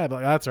 where's Dad?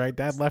 Like, that's right.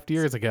 Dad left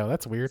years ago.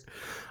 That's weird.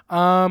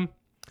 So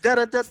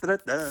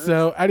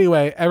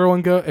anyway,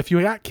 everyone go, if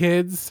you got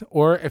kids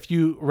or if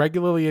you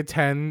regularly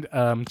attend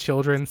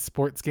children's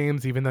sports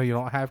games, even though you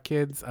don't have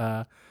kids,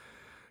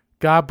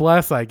 God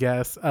bless, I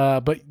guess.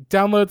 But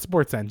download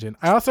Sports Engine.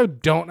 I also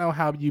don't know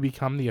how you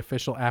become the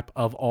official app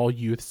of all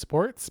youth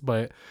sports,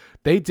 but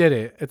they did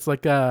it. It's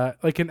like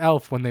an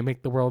elf when they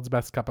make the world's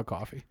best cup of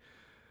coffee.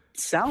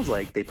 Sounds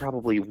like they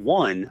probably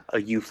won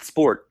a youth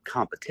sport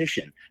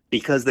competition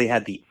because they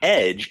had the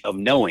edge of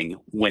knowing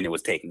when it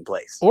was taking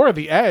place. Or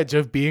the edge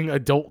of being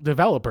adult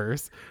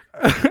developers.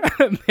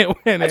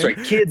 That's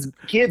right.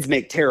 Kids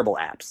make terrible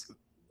apps.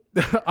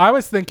 I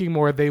was thinking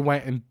more they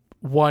went and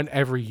won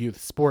every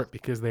youth sport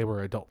because they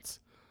were adults.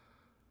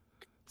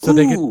 So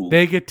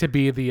they get to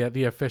be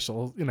the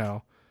official,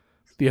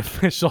 the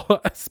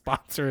official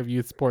sponsor of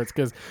youth sports,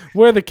 because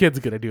what are the kids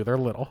going to do? They're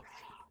little.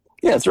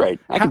 Yeah, that's right.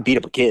 I can beat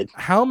up a kid.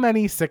 How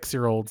many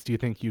 6-year-olds do you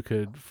think you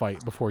could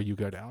fight before you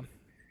go down?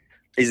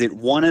 Is it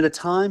one at a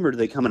time, or do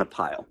they come in a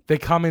pile? They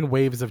come in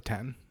waves of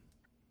 10.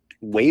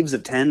 Waves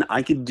of 10?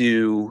 I could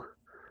do...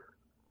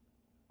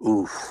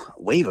 Ooh,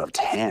 wave of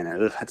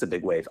 10. That's a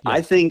big wave. Yeah.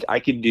 I think I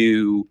could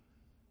do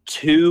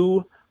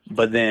 2,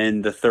 but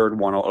then the third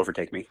one will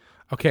overtake me.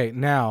 Okay,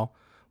 now,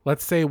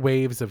 let's say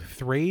waves of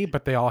 3,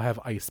 but they all have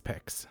ice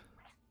picks.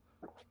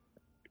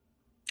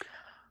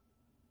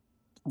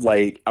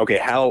 Like, okay,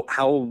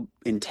 how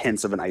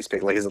intense of an ice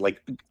pick? Like, is it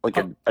like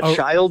a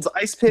child's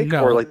ice pick?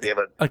 No, or like they have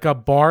a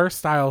bar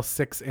style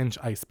 6-inch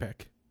ice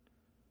pick?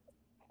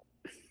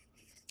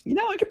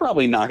 I could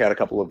probably knock out a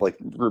couple of like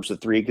groups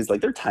of 3 because like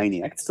they're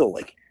tiny. I could still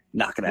like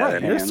knock it out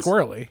of their hands. You're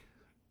squirrely.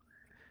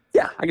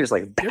 Yeah, I can just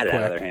like bat it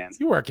out of their hands.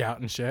 You work out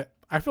and shit.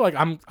 I feel like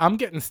I'm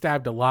getting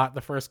stabbed a lot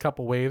the first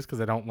couple waves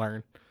because I don't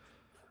learn.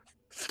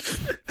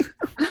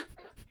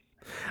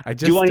 I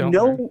just don't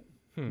learn.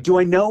 Do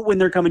I know when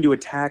they're coming to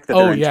attack that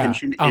their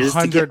intention is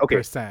 100%. To get...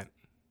 Okay.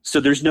 So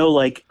there's no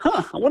like,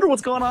 I wonder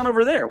what's going on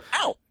over there.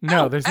 Ow!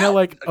 No, there's no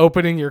like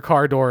opening your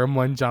car door and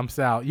one jumps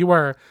out. You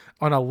are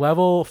on a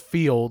level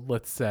field,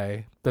 let's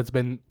say, that's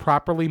been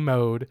properly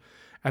mowed,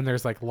 and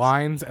there's like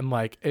lines, and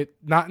like it.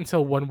 Not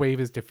until one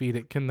wave is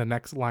defeated can the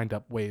next lined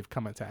up wave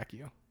come attack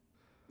you.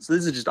 So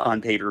this is just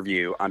on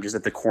pay-per-view. I'm just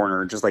at the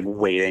corner, just like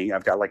waiting.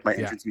 I've got like my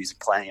entrance music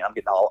playing. I'm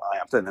getting all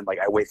amped, and then like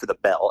I wait for the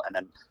bell, and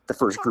then the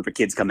first group of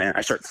kids come in. And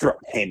I start throwing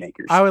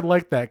haymakers. I would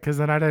like that because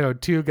then I'd know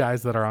 2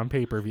 guys that are on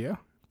pay-per-view.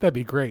 That'd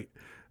be great.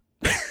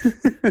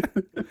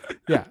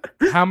 Yeah.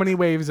 How many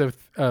waves of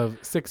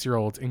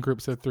 6-year-olds in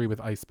groups of 3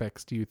 with ice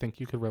picks do you think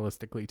you could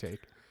realistically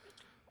take?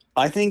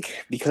 I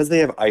think because they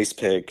have ice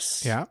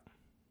picks. Yeah.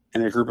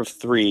 And a group of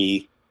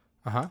 3.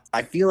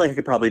 I feel like I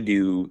could probably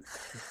do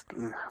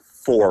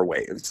 4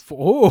 waves.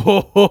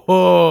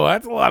 Oh,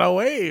 that's a lot of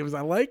waves.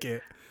 I like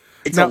it.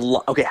 It's a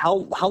lot. Okay, how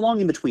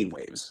long in between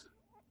waves?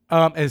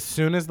 As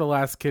soon as the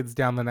last kid's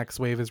down, the next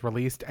wave is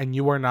released, and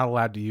you are not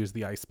allowed to use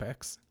the ice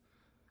picks.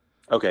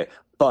 Okay,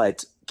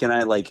 but can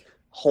I like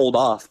hold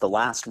off the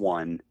last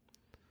one,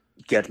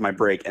 get my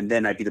break, and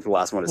then I beat up the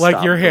last one to like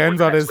stop your hands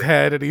on his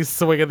head, and he's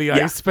swinging the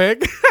ice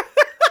pick?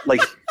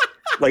 like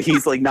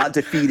he's like not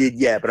defeated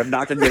yet, but I've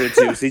knocked him the other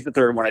 2, so he's the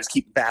third one. I just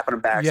keep bapping him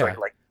back. Yeah. So I can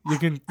like you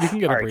can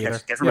get a breather.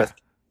 Catch 100%.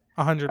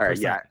 All right,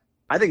 yeah,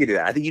 I think you do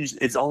that. I think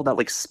it's all about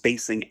like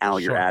spacing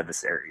out your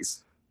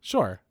adversaries.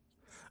 Sure.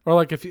 Or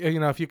like if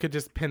you could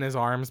just pin his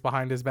arms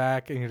behind his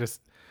back and you're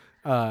just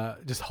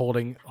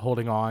holding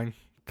on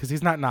because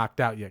he's not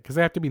knocked out yet because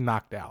they have to be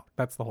knocked out.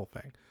 That's the whole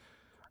thing.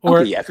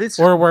 Or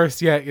or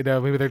worse yet,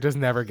 maybe they're just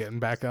never getting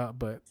back up.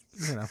 But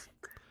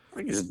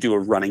I can just do a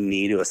running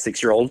knee to a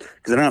 6-year-old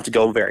because I don't have to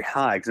go very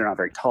high because they're not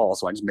very tall.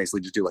 So I just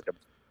basically just do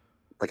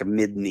like a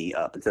mid knee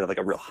up instead of like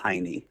a real high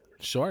knee.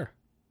 Sure,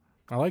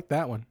 I like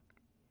that one.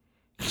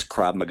 Just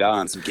Krav Maga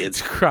on some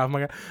kids. Krav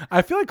Maga.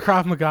 I feel like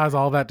Krav Maga is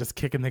all that just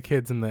kicking the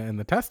kids in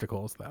the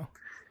testicles, though.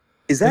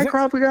 Is that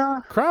Krav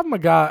Maga? Krav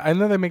Maga. I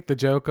know they make the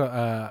joke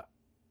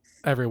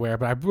everywhere,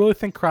 but I really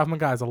think Krav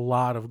Maga has a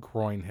lot of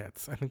groin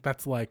hits. I think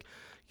that's like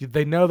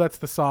they know that's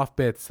the soft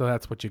bits, so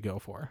that's what you go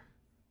for.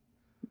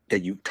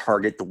 That you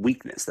target the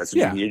weakness. That's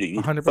what you need to do.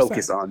 You need to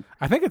focus on.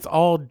 I think it's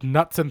all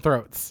nuts and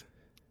throats.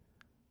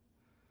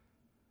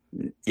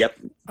 Yep.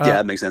 Yeah,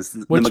 that makes sense.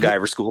 The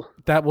MacGyver school.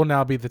 That will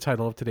now be the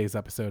title of today's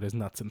episode is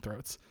Nuts and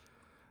Throats.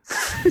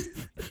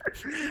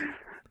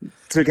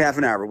 Took half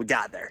an hour, but we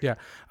got there. Yeah.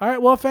 All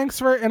right. Well, thanks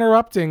for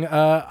interrupting.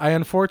 I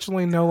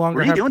unfortunately no longer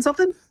Were you doing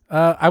something?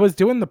 I was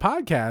doing the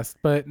podcast,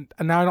 but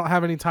now I don't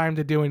have any time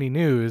to do any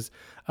news.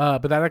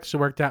 But that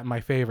actually worked out in my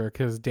favor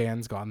because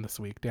Dan's gone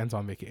this week. Dan's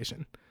on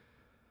vacation.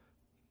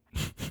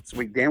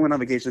 Sweet. Dan went on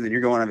vacation, then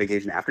you're going on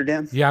vacation after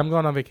Dan? Yeah, I'm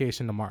going on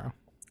vacation tomorrow.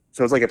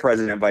 So it's like a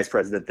president vice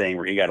president thing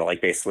where you got to like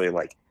basically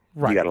like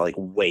you got to like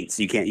wait.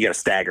 So you got to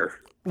stagger.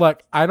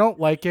 Look, I don't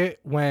like it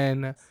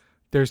when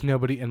there's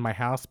nobody in my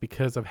house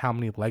because of how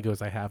many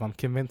Legos I have. I'm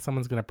convinced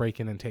someone's going to break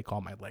in and take all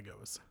my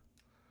Legos.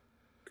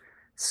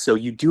 So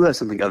you do have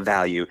something of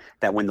value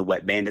that when the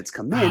wet bandits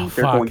come in,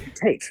 they're going to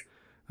take.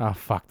 Oh,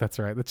 fuck. That's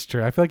right. That's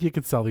true. I feel like you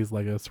could sell these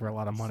Legos for a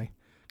lot of money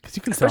because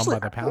you can sell them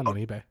by the pound on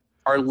eBay.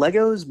 Are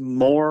Legos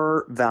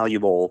more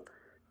valuable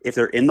if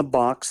they're in the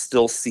box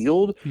still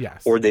sealed?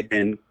 Yes. Or they've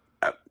been,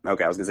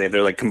 okay, I was going to say if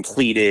they're like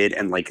completed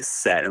and like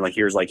set and like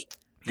here's like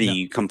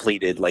the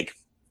completed like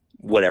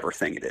whatever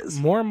thing it is.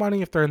 More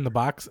money if they're in the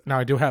box. Now,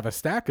 I do have a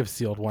stack of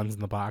sealed ones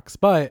in the box,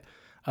 but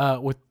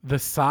with the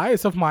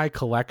size of my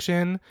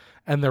collection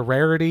and the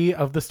rarity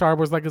of the Star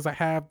Wars Legos I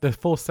have, the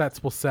full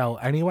sets will sell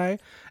anyway,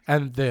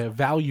 and the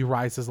value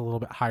rises a little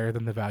bit higher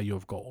than the value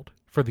of gold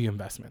for the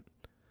investment.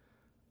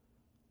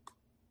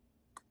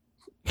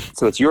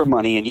 So it's your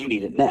money and you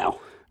need it now.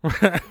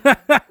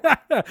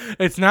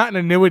 It's not an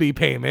annuity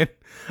payment.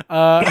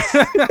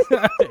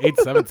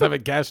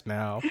 877 cash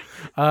now.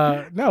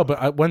 No,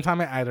 but one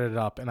time I added it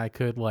up and I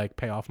could like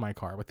pay off my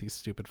car with these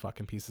stupid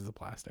fucking pieces of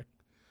plastic.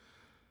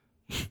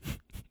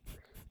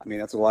 I mean,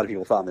 that's what a lot of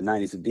people thought in the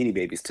 90s with Beanie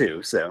Babies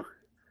too, so.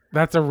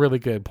 That's a really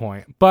good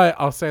point. But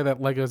I'll say that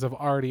Legos have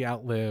already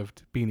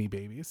outlived Beanie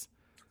Babies.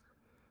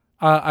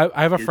 I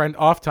have a friend,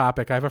 off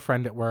topic, I have a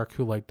friend at work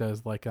who like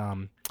does like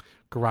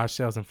garage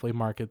sales and flea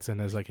markets and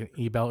is like an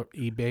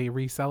eBay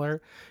reseller.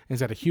 And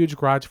he's got a huge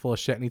garage full of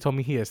shit, and he told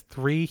me he has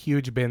 3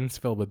 huge bins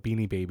filled with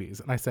Beanie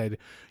Babies. And I said,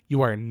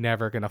 you are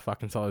never gonna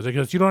fucking sell those. He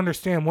goes, you don't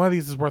understand, one of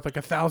these is worth like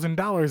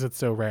 $1,000. It's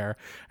so rare.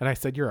 And I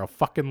said, you're a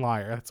fucking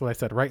liar. That's what I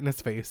said right in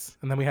his face.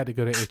 And then we had to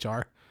go to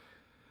HR.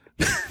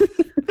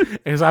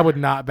 Because I would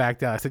not back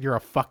down. I said, you're a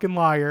fucking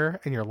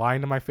liar and you're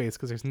lying to my face,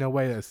 because there's no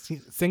way that a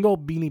single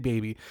Beanie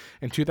Baby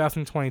in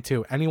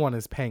 2022 anyone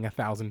is paying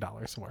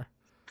 $1,000 for.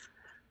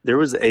 There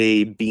was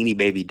a Beanie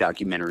Baby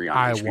documentary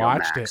on HBO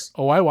watched Max. it.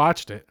 Oh, I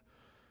watched it.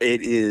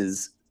 It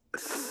is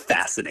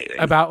fascinating.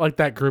 About like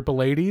that group of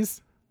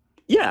ladies?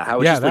 Yeah,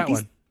 how it's just that like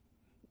one.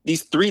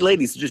 These 3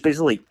 ladies just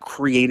basically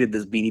created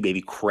this Beanie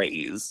Baby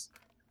craze.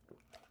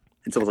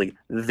 And so it was like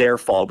their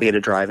fault. We had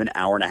to drive an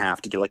hour and a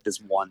half to get like this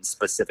one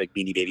specific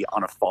Beanie Baby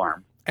on a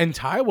farm. And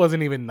Ty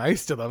wasn't even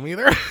nice to them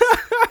either.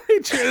 He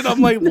treated them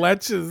like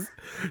leches.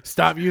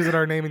 Stop using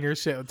our name in your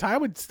shit. Ty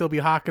would still be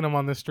hawking them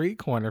on the street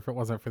corner if it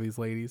wasn't for these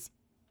ladies.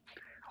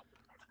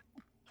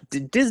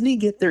 Did Disney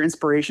get their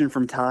inspiration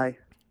from Ty?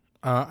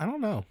 I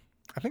don't know.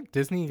 I think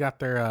Disney got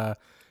their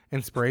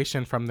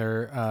inspiration from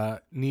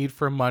their need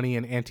for money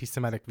and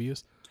anti-Semitic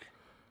views.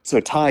 So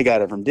Ty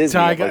got it from Disney.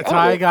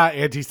 Ty got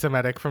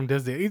anti-Semitic from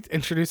Disney. He's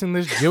introducing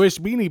this Jewish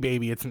Beanie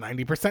Baby. It's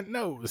 90%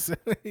 nose.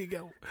 There you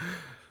go.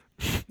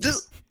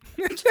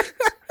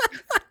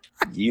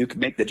 You can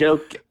make the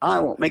joke. I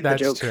won't make the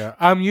joke. That's true.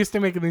 I'm used to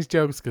making these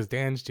jokes because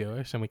Dan's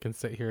Jewish, and we can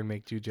sit here and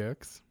make Jew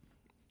jokes.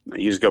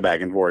 You just go back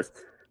and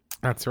forth.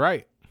 That's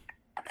right.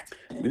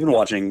 We've been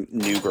watching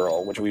New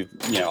Girl, which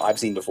I've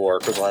seen before,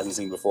 Crystal hasn't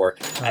seen before,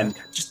 and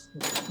just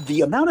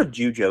the amount of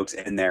Jew jokes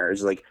in there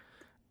is like,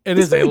 it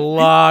is a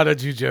lot of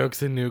Jew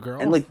jokes in New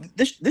Girl. And like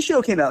this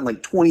show came out in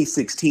like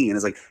 2016, and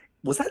it's like,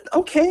 was that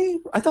okay?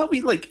 I thought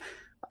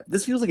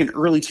this feels like an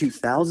early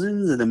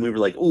 2000s, and then we were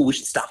like, oh, we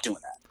should stop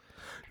doing that.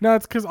 No,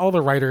 it's because all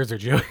the writers are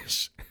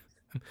Jewish,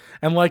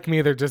 and like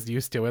me, they're just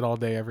used to it all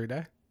day, every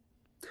day.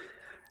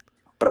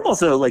 But I'm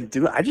also like,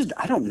 dude, I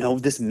don't know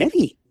this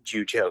many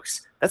Jew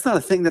jokes. That's not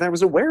a thing that I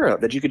was aware of,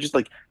 that you could just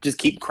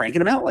keep cranking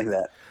them out like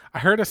that. I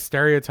heard a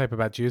stereotype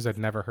about Jews I'd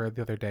never heard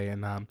the other day,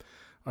 and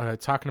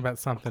talking about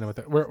something with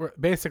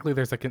it. Basically,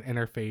 there's like an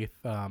interfaith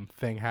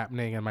thing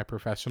happening in my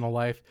professional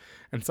life,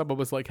 and someone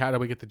was like, "How do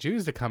we get the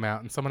Jews to come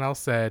out?" And someone else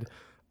said,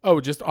 "Oh,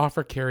 just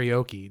offer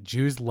karaoke. The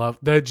Jews love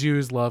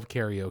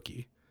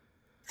karaoke."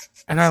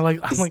 And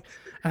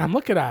I'm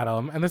looking at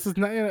them, and this is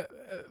not,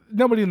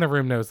 nobody in the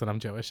room knows that I'm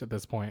Jewish at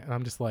this point, and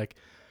I'm just like,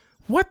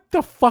 what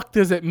the fuck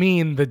does it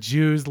mean the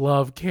Jews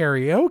love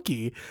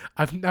karaoke?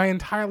 My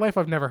entire life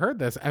I've never heard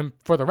this, and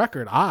for the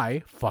record,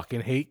 I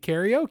fucking hate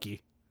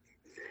karaoke.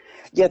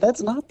 Yeah,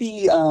 that's not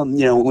the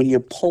when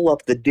you pull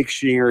up the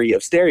dictionary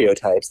of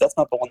stereotypes, that's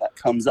not the one that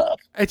comes up.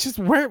 It's just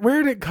where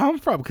did it come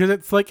from? Because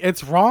it's like,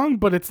 it's wrong,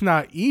 but it's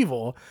not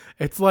evil.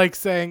 It's like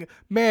saying,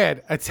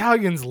 man,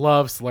 Italians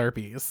love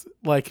Slurpees.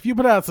 Like, if you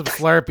put out some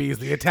Slurpees,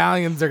 the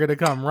Italians are gonna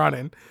come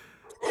running.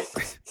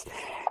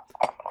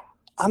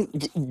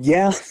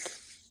 Yeah.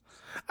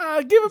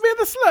 Give me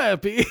the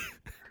Slurpee.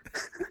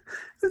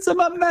 It's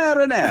about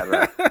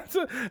marinara. It's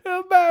a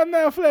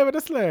marinara flavor, the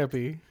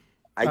Slurpee.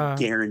 I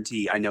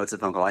guarantee, I know it's a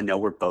phone call. I know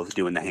we're both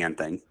doing the hand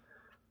thing.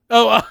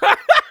 Oh, I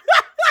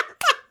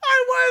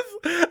was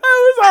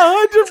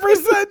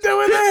 100%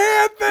 doing the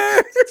hand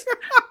thing.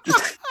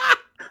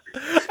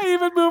 I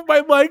even moved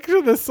my mic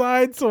to the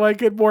side so I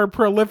could more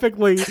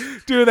prolifically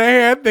do the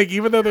hand thing,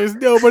 even though there's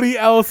nobody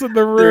else in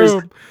the room. There's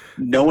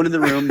no one in the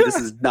room. This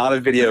is not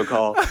a video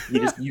call.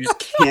 You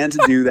just can't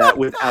do that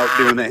without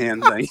doing the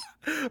hand thing.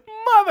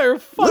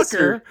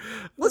 Motherfucker.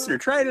 Listener,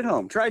 try it at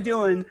home. Try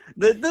doing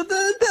the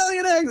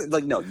Italian accent.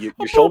 Like, no, your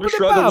shoulder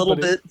shrug a little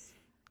bit.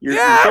 Your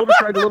shoulder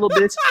shrug a little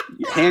bit.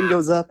 Your hand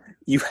goes up.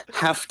 You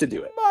have to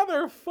do it.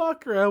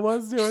 Motherfucker, I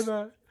was doing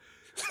that.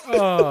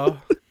 Oh,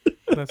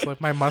 that's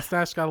like my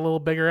mustache got a little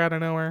bigger out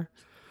of nowhere.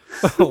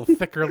 A little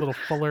thicker, a little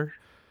fuller.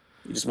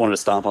 You just wanted to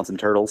stomp on some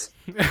turtles.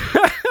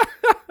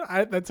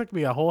 That took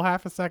me a whole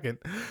half a second.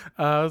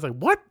 I was like,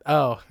 what?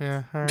 Oh,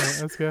 yeah. All right,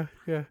 let's go.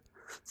 Yeah.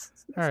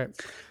 All right.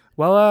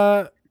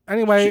 Well,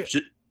 anyway.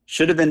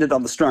 Should have ended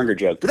on the stronger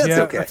joke, but that's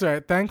okay. That's all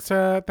right.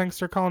 Thanks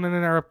for calling in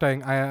and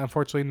interrupting. I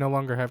unfortunately no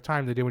longer have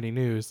time to do any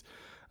news.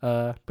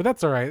 But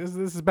that's all right.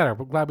 This is better.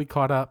 We're glad we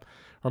caught up.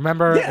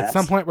 Remember, at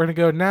some point we're gonna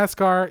go to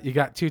NASCAR. You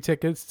got 2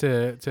 tickets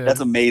to. That's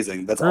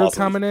amazing. That's awesome.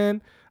 Coming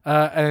in.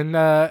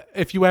 And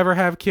if you ever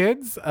have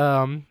kids,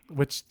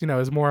 which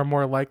is more and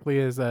more likely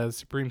as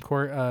Supreme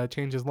Court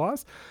changes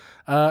laws,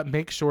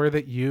 make sure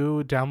that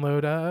you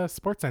download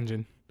Sports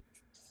Engine.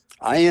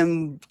 I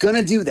am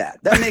gonna do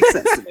that. That makes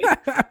sense to me.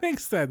 That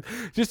makes sense.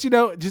 Just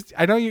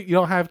I know you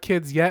don't have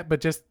kids yet,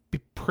 but just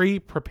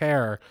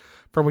prepare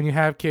for when you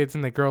have kids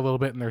and they grow a little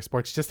bit in their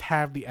sports. Just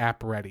have the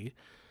app ready,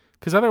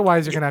 because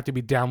otherwise you're gonna have to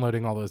be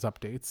downloading all those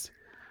updates.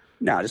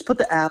 No, just put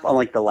the app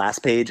on the last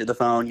page of the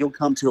phone. You'll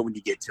come to it when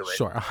you get to it.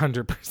 Sure,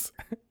 100%.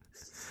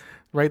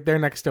 Right there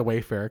next to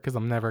Wayfair, because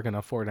I'm never gonna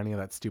afford any of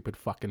that stupid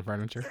fucking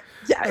furniture.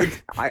 Yeah,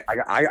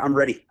 I'm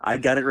ready. I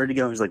got it ready to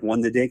go. It's like when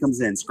the day comes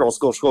in, scroll,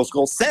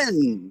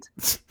 send.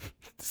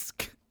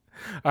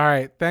 All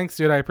right, thanks,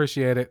 dude. I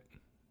appreciate it.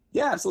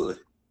 Yeah,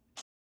 absolutely.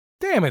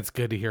 Damn, it's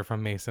good to hear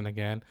from Mason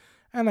again,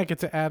 and I get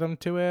to add him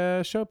to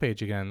a show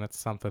page again. That's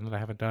something that I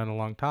haven't done in a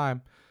long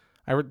time.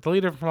 I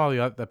deleted from all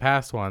the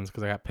past ones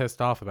because I got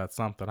pissed off about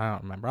something. I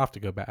don't remember. I'll have to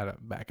go back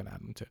and add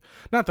them too.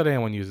 Not that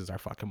anyone uses our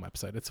fucking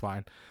website. It's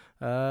fine.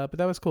 But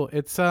that was cool.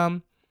 It's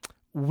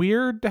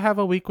weird to have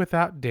a week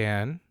without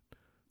Dan,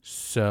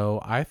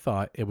 so I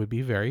thought it would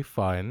be very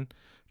fun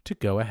to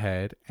go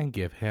ahead and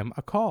give him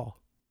a call.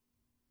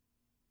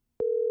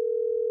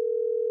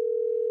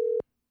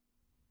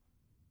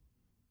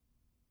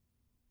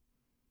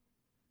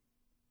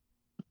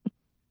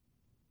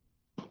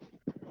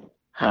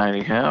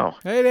 Howdy ho.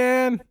 Hey,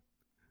 Dan.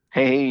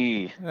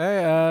 Hey.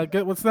 Hey,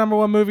 what's the number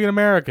 1 movie in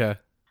America?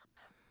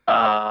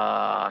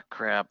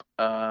 Crap.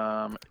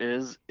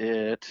 Is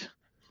it?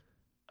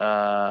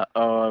 I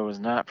was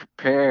not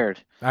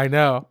prepared. I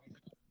know.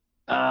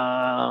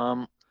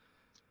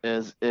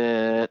 Is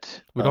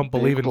it? We don't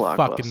believe in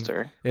fucking.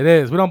 It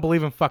is. We don't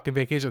believe in fucking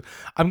vacations.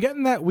 I'm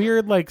getting that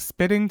weird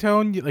spitting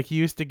tone like you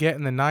used to get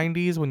in the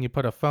 90s when you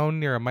put a phone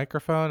near a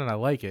microphone, and I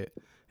like it.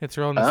 It's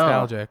real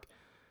nostalgic.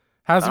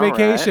 How's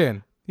vacation?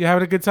 Right. You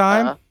having a good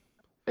time?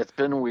 It's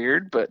been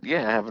weird, but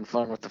yeah, having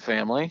fun with the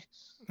family.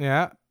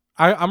 Yeah.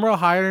 I'm real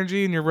high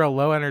energy and you're real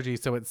low energy,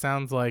 so it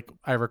sounds like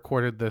I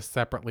recorded this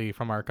separately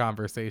from our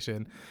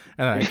conversation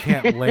and I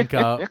can't link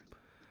up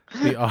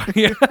the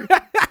audio.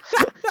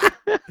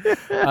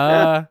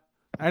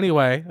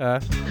 Anyway.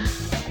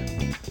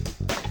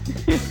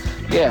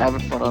 Yeah,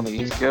 having fun on the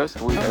East Coast.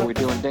 Are we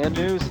doing Dan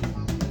news?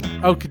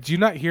 Oh, could you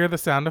not hear the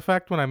sound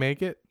effect when I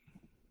make it?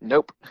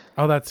 Nope.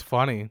 Oh, that's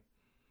funny.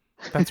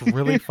 That's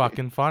really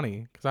fucking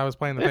funny because I was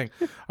playing the thing.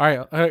 All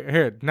right,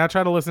 here. Now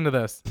try to listen to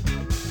this.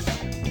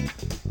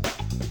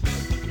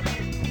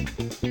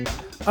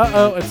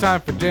 Uh-oh, it's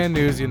time for Dan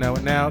News. You know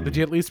it now. Did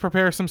you at least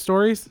prepare some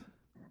stories?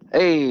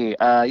 Hey,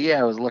 yeah,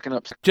 I was looking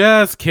up.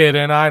 Just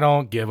kidding. I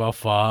don't give a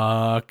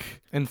fuck.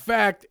 In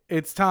fact,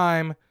 it's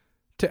time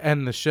to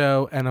end the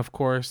show. And of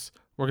course,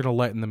 we're going to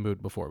lighten the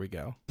mood before we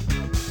go.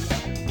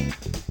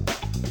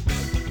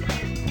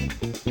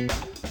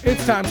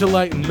 It's time to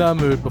lighten the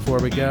mood before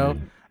we go.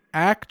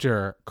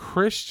 Actor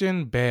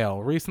Christian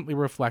Bale recently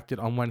reflected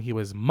on when he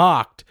was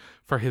mocked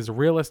for his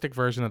realistic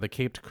version of the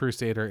Caped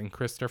Crusader in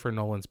Christopher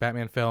Nolan's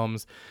Batman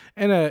films.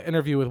 In an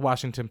interview with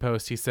Washington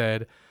Post, he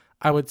said,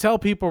 "I would tell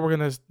people we're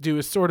going to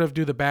do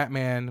the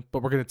Batman,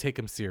 but we're going to take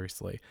him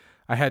seriously.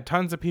 I had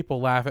tons of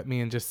people laugh at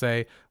me and just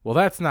say, well,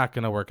 that's not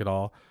going to work at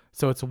all.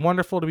 So it's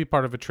wonderful to be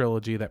part of a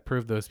trilogy that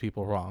proved those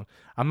people wrong.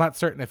 I'm not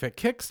certain if it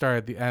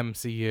kickstarted the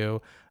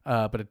MCU,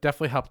 but it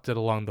definitely helped it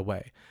along the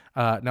way."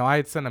 Now, I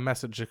had sent a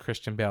message to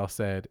Christian Bale,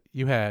 said,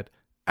 "You had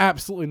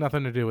absolutely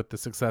nothing to do with the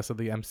success of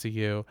the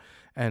MCU."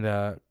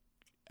 And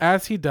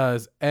as he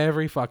does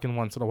every fucking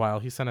once in a while,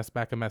 he sent us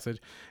back a message.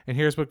 And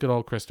here's what good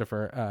old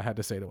Christopher had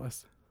to say to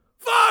us.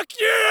 Fuck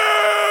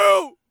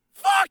you!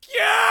 Fuck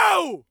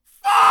you!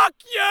 Fuck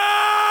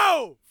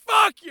you!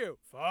 Fuck you!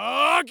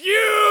 Fuck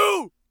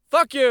you!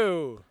 Fuck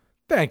you!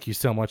 Thank you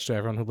so much to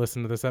everyone who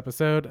listened to this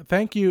episode.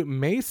 Thank you,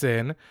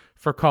 Mason,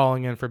 for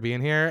calling in, for being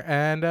here.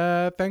 And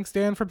thanks,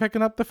 Dan, for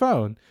picking up the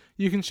phone.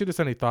 You can shoot us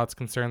any thoughts,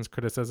 concerns,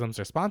 criticisms,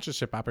 or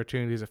sponsorship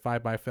opportunities at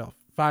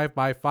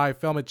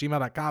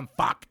 5by5film@gmail.com.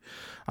 Fuck.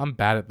 I'm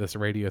bad at this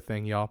radio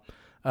thing, y'all.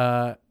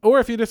 Or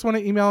if you just want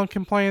to email and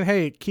complain,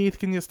 hey, Keith,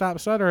 can you stop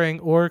stuttering?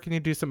 Or can you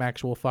do some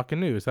actual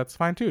fucking news? That's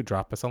fine too.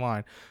 Drop us a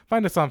line.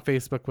 Find us on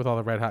Facebook with all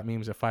the red hot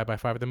memes at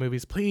 5by5 of the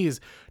movies. Please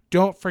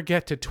don't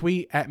forget to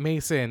tweet at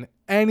Mason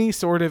any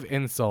sort of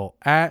insult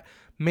at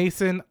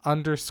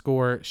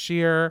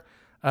Mason_Shear.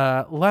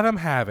 Let him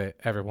have it,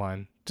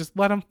 everyone. Just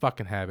let him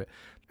fucking have it.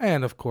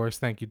 And of course,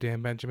 thank you,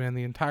 Dan Benjamin, and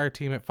the entire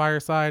team at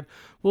Fireside.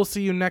 We'll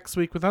see you next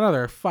week with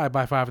another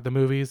 5by5 of the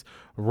movies.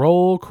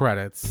 Roll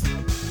credits.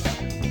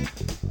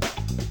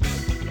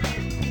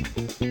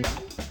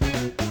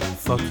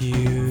 Fuck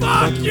you.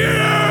 Fuck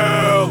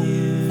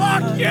you!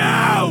 Fuck you!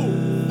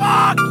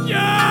 Fuck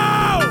you!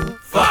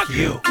 Fuck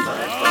you!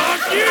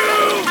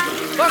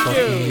 Fuck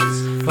you!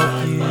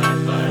 Fuck you!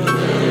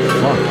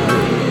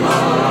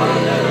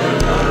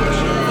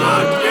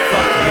 Fuck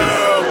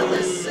you.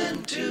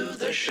 Listen to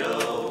the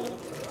show.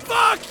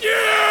 Fuck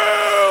you!